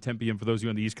 Pacific Time, 10 p.m. for those of you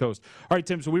on the East Coast. All right,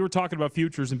 Tim, so we were talking about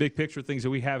futures and big picture things that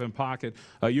we have in pocket.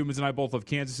 Humans and I both have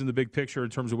Kansas in the big picture in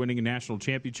terms of winning a national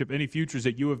championship. Any futures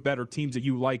that you have bet or teams that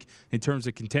you like in terms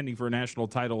of contending for a national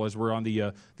title as we're on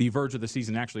the verge of the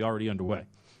season actually already underway?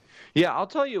 Yeah, I'll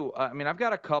tell you, I've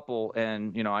got a couple,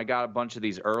 and, I got a bunch of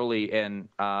these early, and,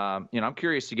 I'm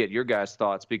curious to get your guys'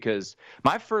 thoughts because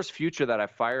my first future that I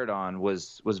fired on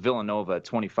was Villanova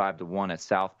 25-1 at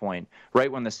South Point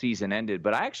right when the season ended,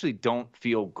 but I actually don't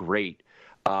feel great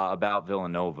about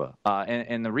Villanova,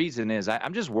 and the reason is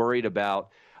I'm just worried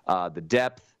about the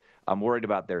depth. I'm worried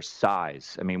about their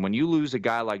size. I mean, when you lose a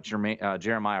guy like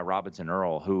Jeremiah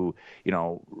Robinson-Earl, who,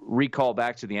 recall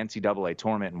back to the NCAA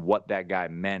tournament and what that guy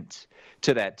meant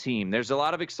to that team, there's a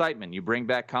lot of excitement. You bring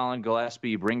back Colin Gillespie,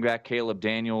 you bring back Caleb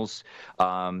Daniels,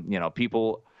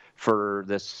 people for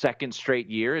the second straight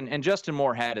year. And Justin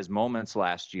Moore had his moments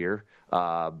last year,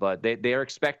 but they're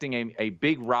expecting a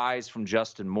big rise from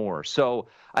Justin Moore. So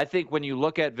I think when you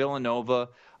look at Villanova,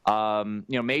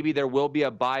 maybe there will be a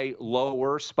buy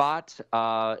lower spot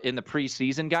in the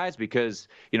preseason, guys, because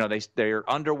they're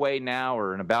underway now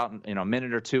or in about a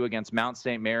minute or two against Mount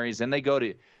St. Mary's, and they go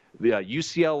to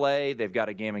UCLA. They've got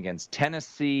a game against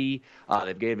Tennessee.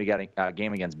 They've got a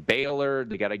game against Baylor.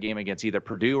 They got a game against either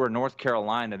Purdue or North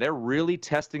Carolina. They're really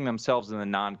testing themselves in the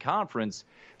non-conference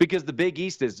because the Big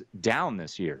East is down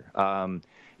this year.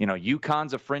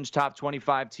 UConn's a fringe top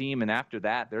 25 team, and after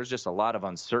that, there's just a lot of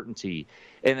uncertainty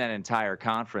in that entire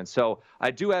conference. So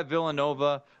I do have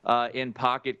Villanova in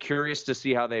pocket. Curious to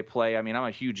see how they play. I mean, I'm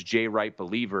a huge Jay Wright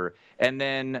believer. And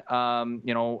then,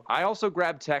 I also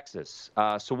grabbed Texas.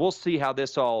 So we'll see how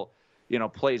this all,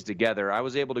 plays together. I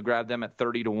was able to grab them at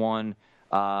 30-1,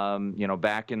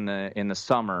 back in the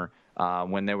summer.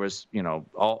 When there was,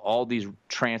 all these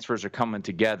transfers are coming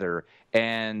together.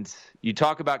 And you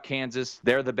talk about Kansas,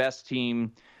 they're the best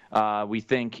team, we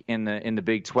think, in the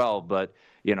Big 12. But,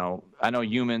 I know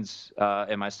Humans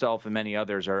and myself and many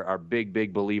others are big,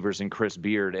 big believers in Chris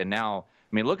Beard. And now,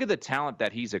 look at the talent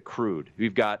that he's accrued.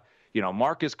 We've got,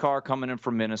 Marcus Carr coming in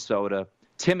from Minnesota,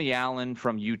 Timmy Allen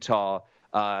from Utah.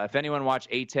 If anyone watched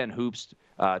A10 Hoops,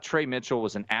 Trey Mitchell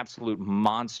was an absolute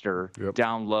monster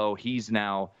down low. He's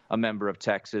now a member of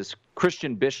Texas.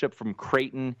 Christian Bishop from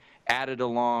Creighton added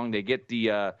along. They get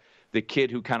the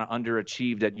kid who kind of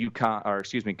underachieved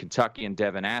at Kentucky, and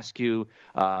Devin Askew.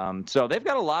 So they've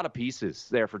got a lot of pieces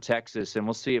there for Texas, and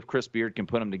we'll see if Chris Beard can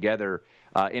put them together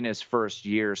in his first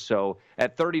year. So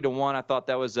at 30-1, I thought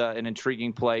that was an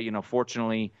intriguing play.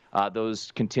 Fortunately,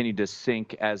 those continued to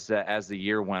sink as the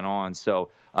year went on. So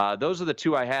those are the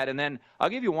two I had. And then I'll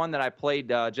give you one that I played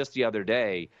just the other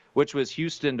day, which was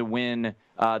Houston to win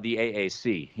the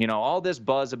AAC. All this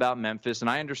buzz about Memphis, and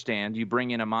I understand you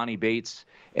bring in Amani Bates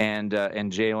and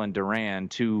Jalen Duran,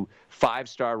 two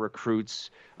 5-star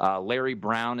recruits. Larry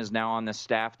Brown is now on the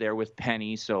staff there with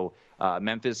Penny. So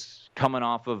Memphis coming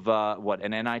off of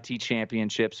an NIT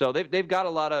championship. So they've got a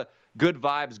lot of good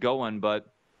vibes going, but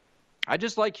I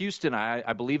just like Houston.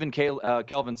 I believe in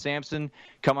Kelvin Sampson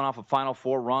coming off a Final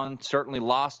Four run. Certainly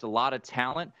lost a lot of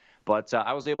talent, but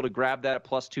I was able to grab that at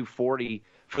plus 240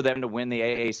 for them to win the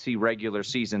AAC regular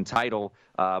season title.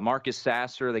 Marcus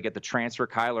Sasser, they get the transfer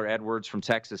Kyler Edwards from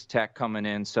Texas Tech coming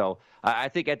in. So I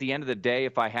think at the end of the day,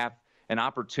 if I have an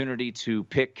opportunity to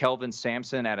pick Kelvin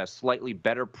Sampson at a slightly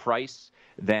better price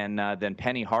than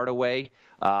Penny Hardaway,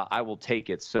 I will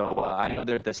take it. So I know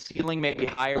that the ceiling may be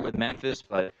higher with Memphis,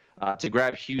 but to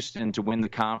grab Houston to win the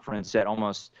conference at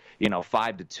almost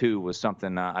 5-2 was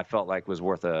something I felt like was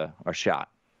worth a shot.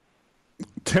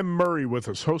 Tim Murray with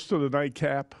us, host of the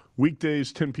Nightcap,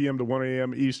 weekdays 10 p.m. to 1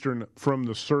 a.m. Eastern from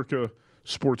the Circa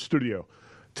Sports Studio.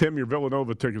 Tim, your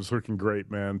Villanova ticket's looking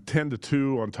great, man.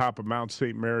 10-2 on top of Mount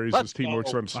St. Mary's. This team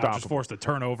looks unstoppable. Just forced a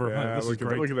turnover. Yeah, this is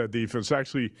great. Look at that defense.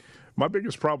 Actually, my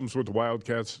biggest problems with the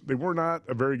Wildcats, they were not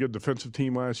a very good defensive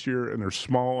team last year, and they're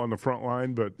small on the front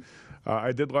line, but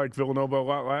I did like Villanova a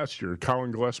lot last year.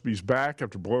 Colin Gillespie's back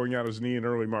after blowing out his knee in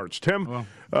early March. Tim,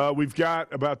 we've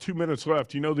got about 2 minutes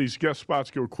left. You know these guest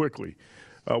spots go quickly.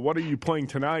 What are you playing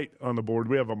tonight on the board?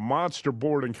 We have a monster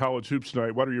board in college hoops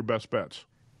tonight. What are your best bets?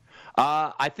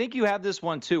 I think you have this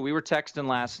one, too. We were texting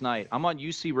last night. I'm on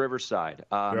UC Riverside.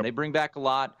 They bring back a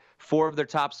lot 4 of their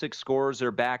top 6 scorers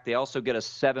are back. They also get a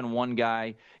 7-1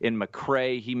 guy in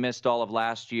McCray. He missed all of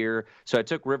last year. So I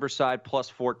took Riverside plus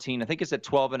 14. I think it's at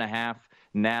 12.5.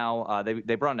 Now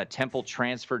they brought in a Temple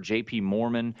transfer, J.P.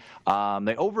 Mormon. They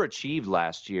overachieved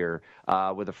last year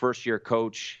with a first-year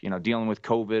coach, dealing with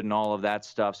COVID and all of that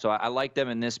stuff. So I like them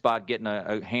in this spot, getting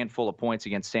a handful of points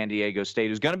against San Diego State,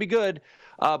 who's going to be good,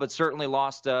 but certainly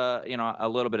lost a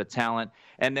little bit of talent.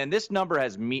 And then this number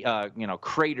has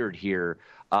cratered here.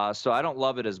 So I don't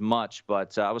love it as much,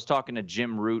 but I was talking to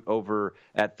Jim Root over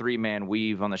at 3-Man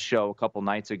Weave on the show a couple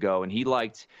nights ago, and he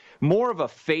liked more of a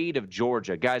fade of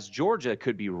Georgia. Guys, Georgia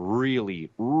could be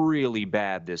really, really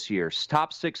bad this year.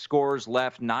 Top 6 scorers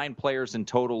left, 9 players in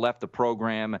total left the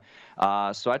program.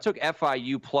 So I took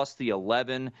FIU plus the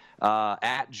 11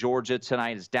 at Georgia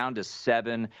tonight. It's down to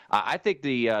 7. I think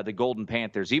the Golden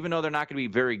Panthers, even though they're not going to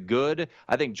be very good,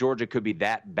 I think Georgia could be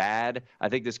that bad. I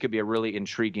think this could be a really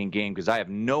intriguing game because I have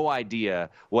no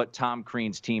idea what Tom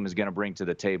Crean's team is going to bring to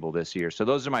the table this year. So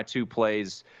those are my 2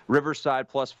 plays: Riverside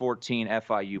plus 14,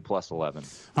 FIU plus 11.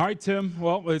 All right, Tim.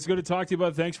 Well, it's good to talk to you,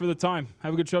 bud. Thanks for the time.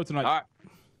 Have a good show tonight.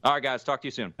 All right, guys. Talk to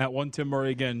you soon. At 1, Tim Murray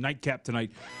again. Nightcap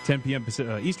tonight, 10 p.m.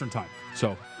 Eastern time.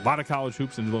 So a lot of college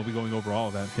hoops, and we'll be going over all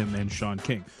of that, him and Sean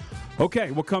King.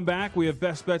 Okay, we'll come back. We have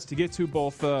best bets to get to,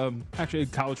 both actually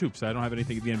college hoops. I don't have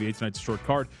anything at the NBA tonight's short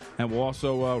card. And we'll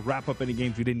also wrap up any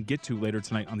games we didn't get to later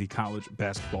tonight on the college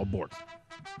basketball board.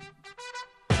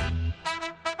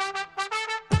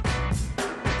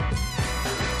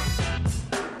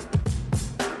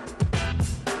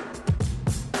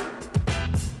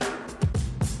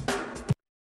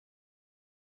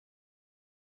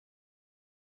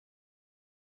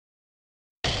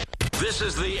 This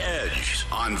is The Edge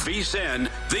on VSiN,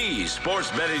 the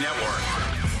Sports Betting Network.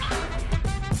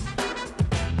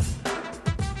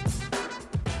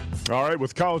 All right,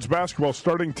 with college basketball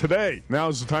starting today, now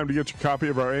is the time to get your copy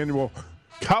of our annual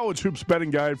College Hoops Betting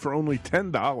Guide for only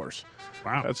 $10.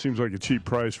 Wow. That seems like a cheap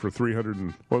price for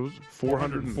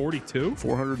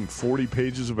 440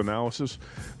 pages of analysis.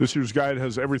 This year's guide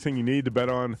has everything you need to bet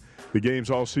on the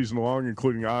games all season long,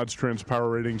 including odds, trends,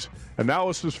 power ratings,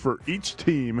 analysis for each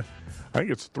team. I think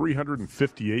it's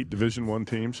 358 Division I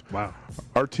teams. Wow.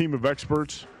 Our team of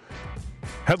experts,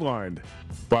 headlined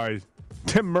by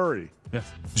Tim Murray,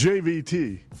 yes,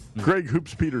 JVT, Greg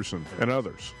Hoops Peterson, and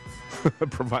others,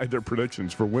 provide their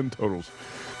predictions for win totals,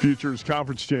 futures,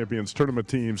 conference champions, tournament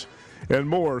teams, and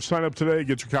more. Sign up today.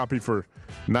 Get your copy for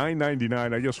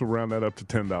 $9.99. I guess we'll round that up to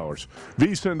 $10.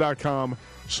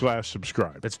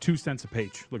 VSiN.com/subscribe. That's 2 cents a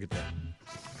page. Look at that.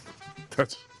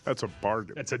 That's a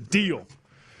bargain. That's a deal.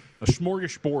 A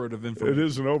smorgasbord of information. It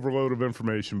is an overload of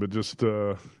information, but just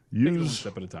use one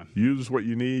step at a time. Use what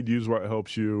you need. Use what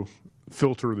helps you.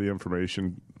 Filter the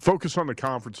information. Focus on the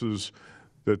conferences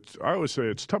that I always say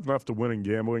it's tough enough to win in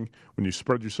gambling when you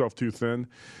spread yourself too thin.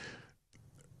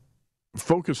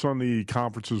 Focus on the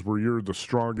conferences where you're the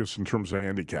strongest in terms of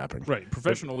handicapping. Right.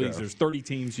 Professional leagues, there's 30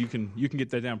 teams. You can get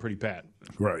that down pretty pat.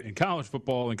 Right. In college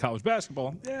football and college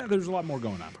basketball, there's a lot more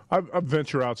going on. I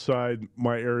venture outside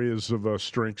my areas of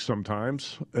strength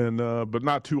sometimes, and but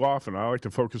not too often. I like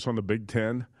to focus on the Big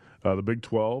Ten, the Big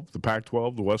 12, the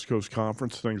Pac-12, the West Coast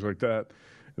Conference, things like that.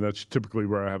 And that's typically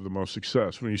where I have the most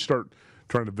success. When you start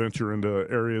trying to venture into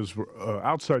areas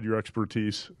outside your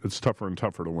expertise, it's tougher and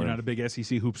tougher to win. You're not a big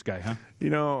SEC hoops guy, huh?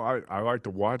 I like to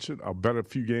watch it. I'll bet a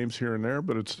few games here and there,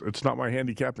 but it's not my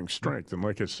handicapping strength. And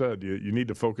like I said, you need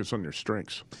to focus on your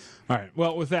strengths. All right.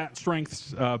 Well, with that,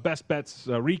 strengths, best bets,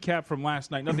 recap from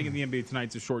last night. Nothing in the NBA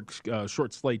tonight. It's a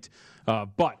short slate.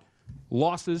 But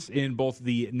losses in both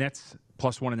the Nets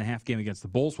plus 1.5 game against the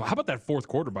Bulls. Well, how about that fourth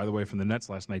quarter, by the way, from the Nets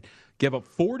last night? Gave up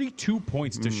 42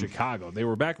 points to Chicago. They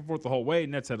were back and forth the whole way.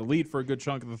 Nets had a lead for a good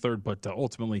chunk of the third, but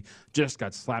ultimately just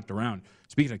got slapped around.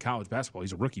 Speaking of college basketball,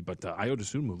 he's a rookie, but Ayo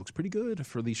Dosunmu looks pretty good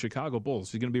for the Chicago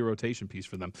Bulls. He's going to be a rotation piece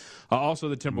for them. Also,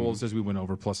 the Timberwolves, as we went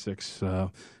over,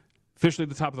 +6. Officially at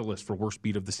the top of the list for worst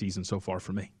beat of the season so far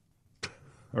for me.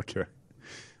 Okay.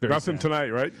 Very nothing sad. Tonight,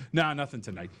 right? No, nothing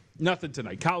tonight. Nothing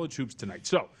tonight. College hoops tonight.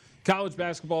 So, college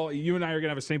basketball, you and I are going to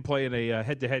have the same play in a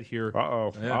head-to-head here.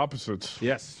 Opposites.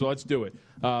 Yes, so let's do it.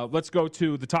 Let's go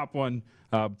to the top one.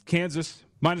 Kansas,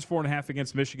 -4.5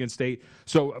 against Michigan State.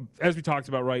 So, as we talked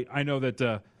about, right, I know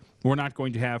that we're not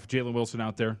going to have Jalen Wilson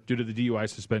out there due to the DUI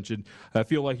suspension. I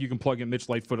feel like you can plug in Mitch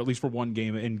Lightfoot at least for one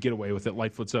game and get away with it.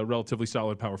 Lightfoot's a relatively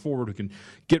solid power forward who can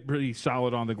get pretty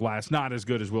solid on the glass. Not as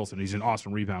good as Wilson. He's an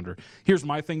awesome rebounder. Here's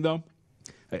my thing, though.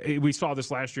 We saw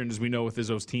this last year, and as we know with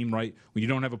Izzo's team, right? When you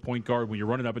don't have a point guard, when you're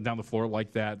running up and down the floor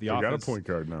like that, the offense. They got a point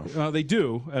guard now. They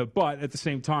do, but at the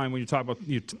same time, when you talk about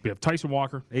you have Tyson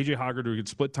Walker, A.J. Hoggard, who could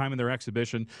split time in their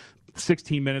exhibition,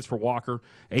 16 minutes for Walker,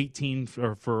 18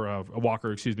 for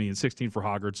Walker, and 16 for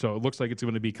Hoggard. So it looks like it's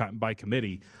going to be by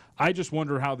committee. I just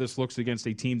wonder how this looks against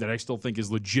a team that I still think is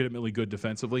legitimately good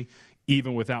defensively,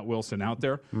 even without Wilson out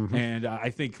there. Mm-hmm. And I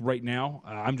think right now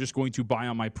I'm just going to buy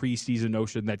on my preseason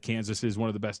notion that Kansas is one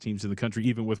of the best teams in the country,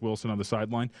 even with Wilson on the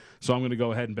sideline. So I'm going to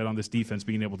go ahead and bet on this defense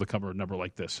being able to cover a number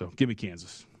like this. So give me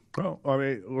Kansas. Well, I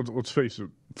mean, let's face it.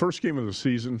 First game of the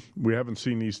season, we haven't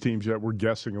seen these teams yet. We're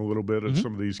guessing a little bit at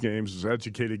some of these games. It's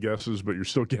educated guesses, but you're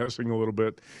still guessing a little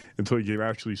bit until you can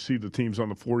actually see the teams on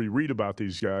the floor. You read about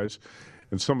these guys,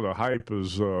 and some of the hype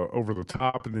is over the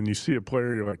top, and then you see a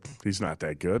player, you're like, he's not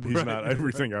that good. He's not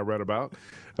everything I read about.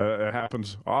 It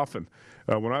happens often.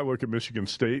 When I look at Michigan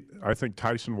State, I think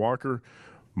Tyson Walker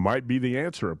might be the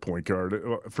answer at point guard.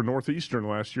 For Northeastern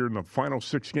last year, in the final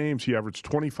 6 games, he averaged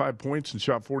 25 points and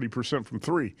shot 40% from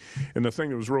 3. And the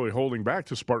thing that was really holding back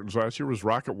the Spartans last year was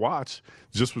Rocket Watts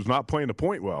just was not playing the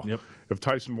point well. Yep. If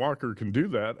Tyson Walker can do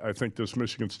that, I think this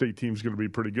Michigan State team is going to be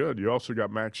pretty good. You also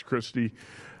got Max Christie,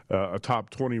 a top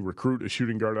 20 recruit, a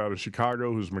shooting guard out of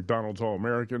Chicago, who's McDonald's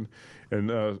All-American,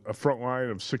 and a front line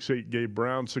of 6'8" Gabe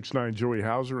Brown, 6'9" Joey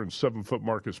Hauser, and 7-foot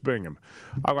Marcus Bingham.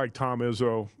 I like Tom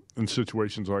Izzo in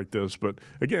situations like this. But,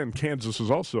 again, Kansas is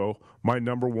also my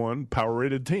number 1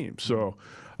 power-rated team. So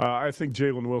I think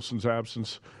Jalen Wilson's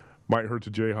absence might hurt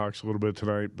the Jayhawks a little bit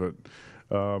tonight. But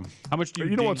how much do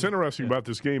you know what's interesting about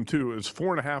this game, too, is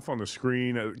 4.5 on the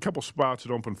screen. A couple spots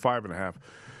that open 5.5.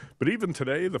 But even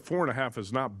today, the 4.5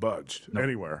 has not budged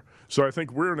anywhere. So I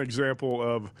think we're an example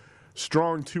of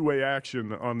strong two-way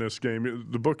action on this game.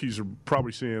 The bookies are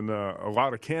probably seeing a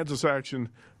lot of Kansas action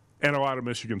and a lot of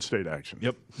Michigan State action.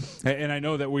 Yep. And I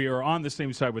know that we are on the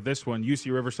same side with this one,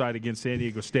 UC Riverside against San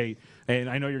Diego State. And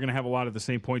I know you're going to have a lot of the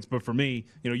same points, but for me,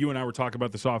 you and I were talking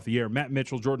about this off the air. Matt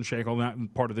Mitchell, Jordan Shankel,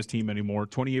 not part of this team anymore.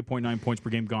 28.9 points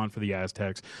per game gone for the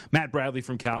Aztecs. Matt Bradley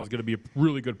from Cal is going to be a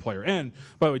really good player. And,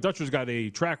 by the way, Dutcher's got a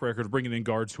track record of bringing in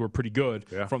guards who are pretty good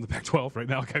from the Pac-12 right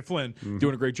now. Malachi Flynn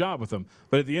doing a great job with them.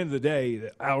 But at the end of the day,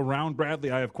 around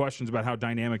Bradley, I have questions about how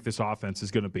dynamic this offense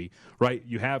is going to be, right?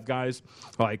 You have guys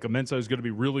like Mensa is going to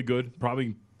be really good,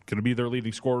 probably going to be their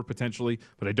leading scorer potentially,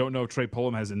 but I don't know if Trey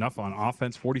Pullum has enough on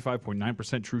offense.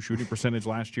 45.9% true shooting percentage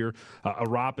last year.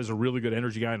 Arop is a really good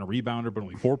energy guy and a rebounder, but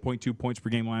only 4.2 points per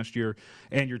game last year.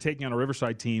 And you're taking on a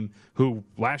Riverside team who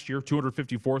last year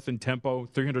 254th in tempo,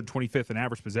 325th in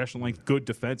average possession length, good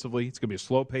defensively. It's going to be a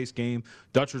slow-paced game.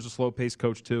 Dutcher's a slow-paced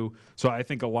coach too. So I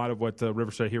think a lot of what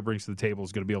Riverside here brings to the table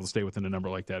is going to be able to stay within a number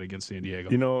like that against San Diego.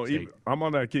 I'm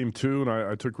on that game too, and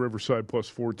I took Riverside plus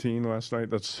 14 last night.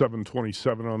 That's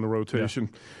 727 on the rotation.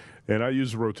 Yeah. And I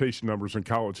use the rotation numbers in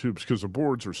college hoops because the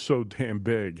boards are so damn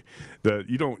big that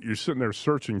you're sitting there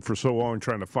searching for so long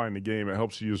trying to find the game. It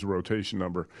helps you use the rotation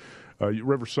number.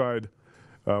 Riverside,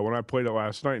 when I played it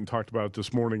last night and talked about it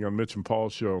this morning on Mitch and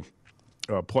Paul's show,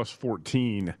 plus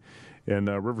 14.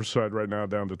 And Riverside right now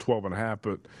down to 12.5.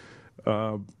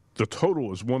 But the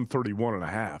total is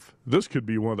 131.5. This could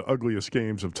be one of the ugliest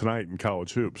games of tonight in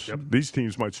college hoops. Yep. These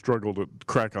teams might struggle to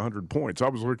crack 100 points. I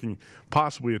was looking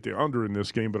possibly at the under in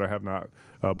this game, but I have not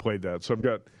played that. So I've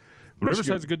got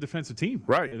Riverside's a good defensive team.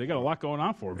 Right. They got a lot going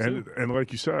on for them. And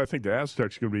like you said, I think the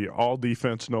Aztecs are going to be all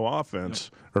defense, no offense,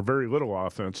 or very little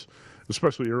offense,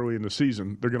 especially early in the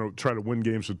season. They're going to try to win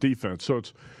games with defense. So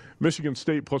it's Michigan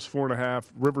State plus 4.5,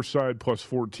 Riverside plus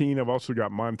 14. I've also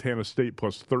got Montana State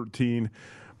plus 13.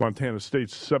 Montana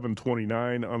State's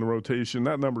 729 on the rotation.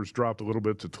 That number's dropped a little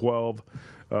bit to 12.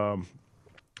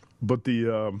 But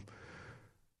the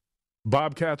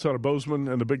Bobcats out of Bozeman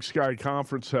and the Big Sky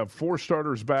Conference have 4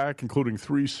 starters back, including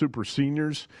 3 super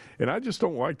seniors. And I just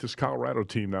don't like this Colorado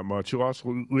team that much. You lost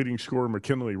leading scorer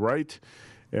McKinley Wright,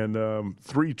 and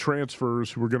 3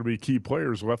 transfers who were going to be key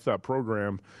players left that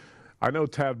program. I know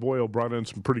Tad Boyle brought in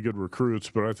some pretty good recruits,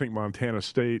 but I think Montana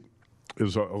State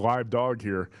is a live dog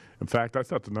here. In fact, I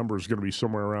thought the number was going to be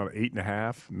somewhere around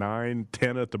 8.5, 9,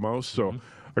 10 at the most. So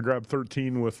I grabbed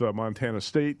 13 with Montana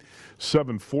State,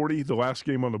 740, the last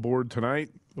game on the board tonight,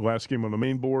 the last game on the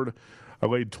main board. I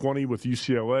laid 20 with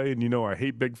UCLA, and I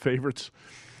hate big favorites,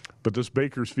 but this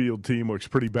Bakersfield team looks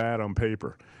pretty bad on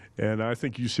paper. And I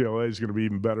think UCLA is going to be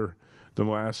even better than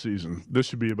last season. This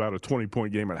should be about a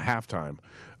 20-point game at halftime.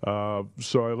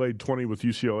 So I laid 20 with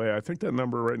UCLA. I think that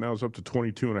number right now is up to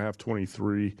 22.5,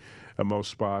 23 at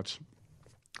most spots.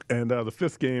 And the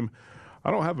 5th game,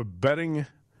 I don't have a betting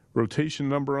rotation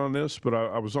number on this, but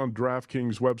I was on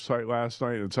DraftKings website last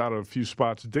night, and it's out of a few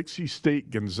spots. Dixie State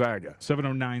Gonzaga.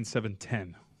 709,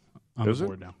 710 on the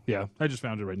board now. Yeah, I just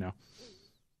found it right now.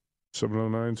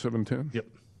 709, 710? Yep.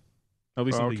 At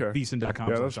least on the VSiN.com.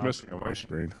 Yeah, that's missing on my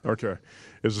screen. Okay.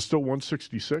 Is it still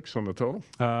 166 on the total?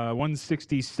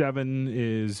 167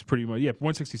 is pretty much,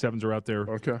 167s are out there.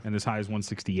 Okay. And as high as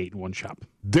 168 in one shop.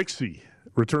 Dixie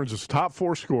returns its top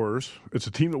 4 scorers. It's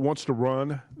a team that wants to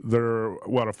run. They're, a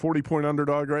 40-point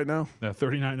underdog right now?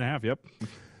 39.5, yep.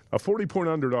 A 40-point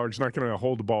underdog is not going to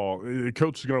hold the ball. The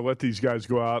coach is going to let these guys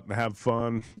go out and have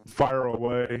fun, fire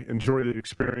away, enjoy the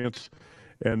experience.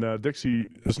 And Dixie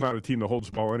is not a team that holds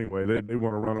the ball anyway. They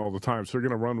want to run all the time, so they're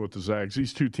going to run with the Zags.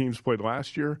 These two teams played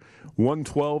last year,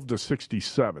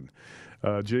 112-67.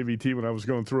 JVT, when I was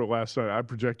going through it last night, I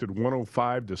projected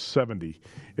 105-70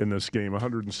 in this game,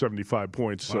 175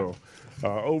 points. Wow. So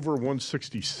over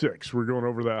 166. We're going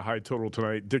over that high total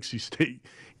tonight. Dixie State,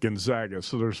 Gonzaga.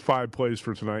 So there's 5 plays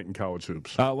for tonight in college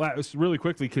hoops. Really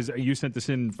quickly, because you sent this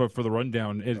in for the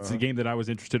rundown. It's a game that I was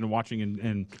interested in watching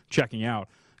and checking out.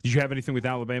 Did you have anything with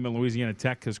Alabama and Louisiana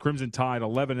Tech? Because Crimson Tide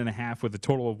 11.5 with a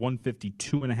total of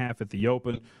 152.5 at the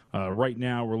open. Right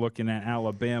now we're looking at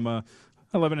Alabama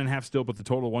 11.5 still, but the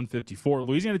total 154.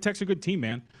 Louisiana Tech's a good team,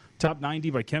 man. Top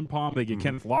 90 by Ken Palm. They get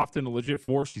Kenneth Lofton, a legit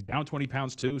force. He's down 20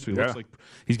 pounds too, so he looks like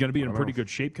he's going to be in pretty good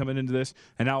shape coming into this.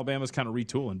 And Alabama's kind of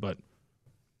retooling, but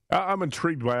I'm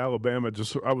intrigued by Alabama.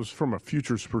 I was from a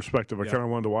futures perspective. I kind of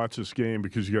wanted to watch this game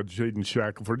because you got Jaden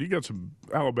Shackelford.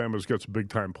 Alabama's got some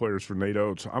big-time players for Nate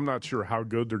Oates. I'm not sure how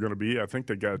good they're going to be. I think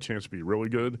they got a chance to be really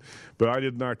good, but I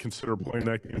did not consider playing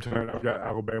that game tonight. I've got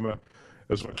Alabama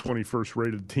as my 21st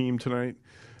rated team tonight,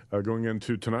 going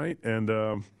into tonight. And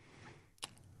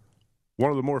one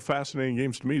of the more fascinating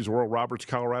games to me is Oral Roberts,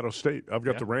 Colorado State. I've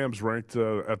got the Rams ranked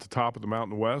at the top of the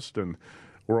Mountain West, and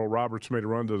Oral Roberts made a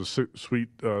run to the Sweet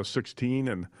 16,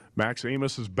 and Max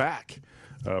Amos is back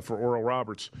for Oral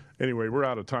Roberts. Anyway, we're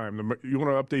out of time. You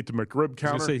want to update the McRib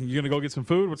counter? You going to go get some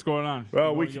food? What's going on?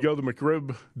 Well, a week ago, the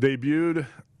McRib debuted.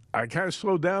 I kind of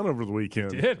slowed down over the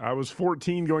weekend. You did? I was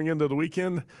 14 going into the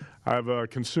weekend. I've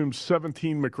consumed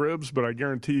 17 McRibs, but I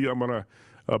guarantee I'm going to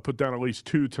put down at least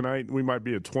 2 tonight. We might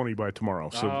be at 20 by tomorrow.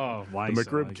 So the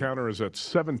McRib counter is at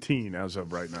 17 as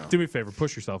of right now. Do me a favor,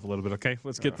 push yourself a little bit, okay?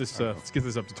 Let's get this up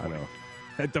to 20.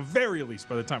 At the very least,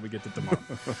 by the time we get to tomorrow.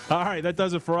 All right, that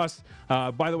does it for us.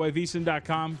 By the way,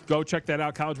 VSiN.com. Go check that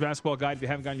out. College basketball guide if you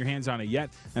haven't gotten your hands on it yet.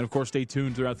 And, of course, stay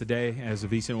tuned throughout the day as the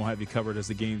VSiN will have you covered as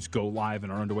the games go live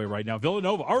and are underway right now.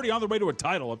 Villanova already on their way to a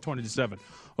title, up 20-7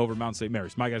 over Mount St.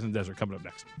 Mary's. My Guys in the Desert coming up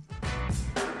next.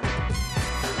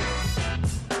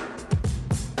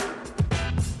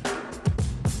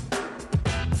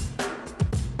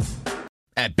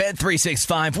 At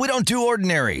Bet365, we don't do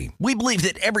ordinary. We believe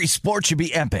that every sport should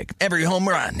be epic. Every home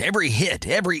run, every hit,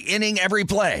 every inning, every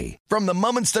play. From the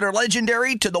moments that are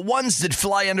legendary to the ones that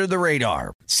fly under the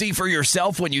radar. See for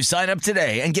yourself when you sign up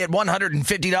today and get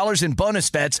 $150 in bonus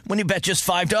bets when you bet just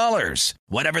 $5.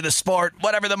 Whatever the sport,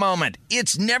 whatever the moment,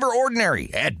 it's never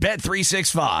ordinary at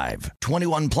Bet365.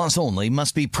 21 plus only.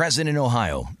 Must be present in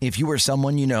Ohio. If you or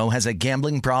someone you know has a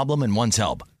gambling problem and wants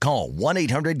help, call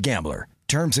 1-800-GAMBLER.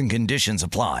 Terms and conditions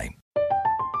apply.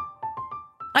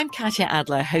 I'm Katya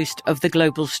Adler, host of The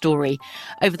Global Story.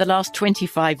 Over the last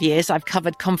 25 years, I've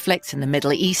covered conflicts in the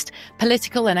Middle East,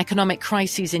 political and economic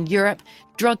crises in Europe,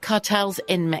 drug cartels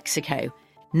in Mexico.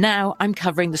 Now I'm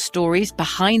covering the stories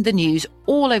behind the news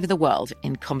all over the world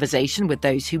in conversation with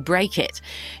those who break it.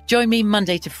 Join me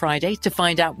Monday to Friday to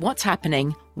find out what's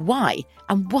happening, why,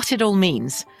 and what it all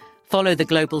means. Follow The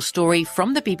Global Story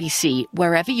from the BBC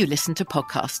wherever you listen to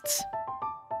podcasts.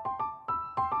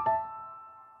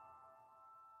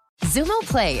 Xumo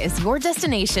Play is your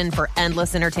destination for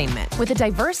endless entertainment. With a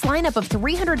diverse lineup of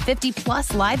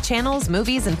 350-plus live channels,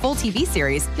 movies, and full TV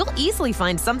series, you'll easily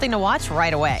find something to watch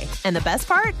right away. And the best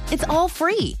part? It's all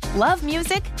free. Love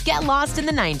music? Get lost in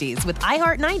the 90s with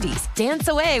iHeart 90s, dance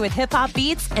away with hip-hop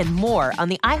beats, and more on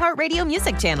the iHeartRadio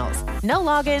music channels. No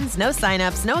logins, no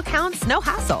signups, no accounts, no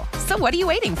hassle. So what are you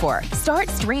waiting for? Start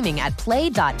streaming at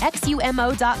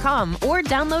play.xumo.com or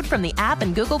download from the app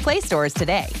and Google Play stores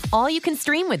today. All you can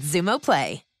stream with Xumo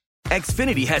Play.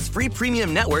 Xfinity has free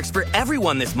premium networks for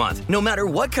everyone this month, no matter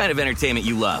what kind of entertainment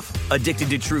you love. Addicted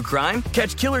to true crime?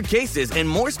 Catch killer cases and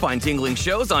more spine-tingling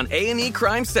shows on A&E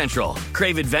Crime Central.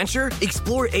 Crave adventure?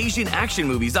 Explore Asian action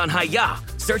movies on Hi-YAH.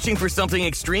 Searching for something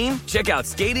extreme? Check out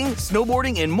skating,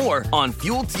 snowboarding, and more on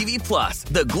Fuel TV Plus,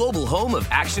 the global home of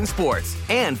action sports.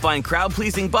 And find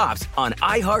crowd-pleasing bops on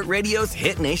iHeartRadio's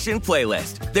Hit Nation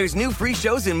playlist. There's new free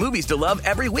shows and movies to love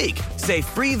every week. Say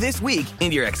free this week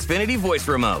in your Xfinity voice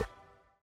remote.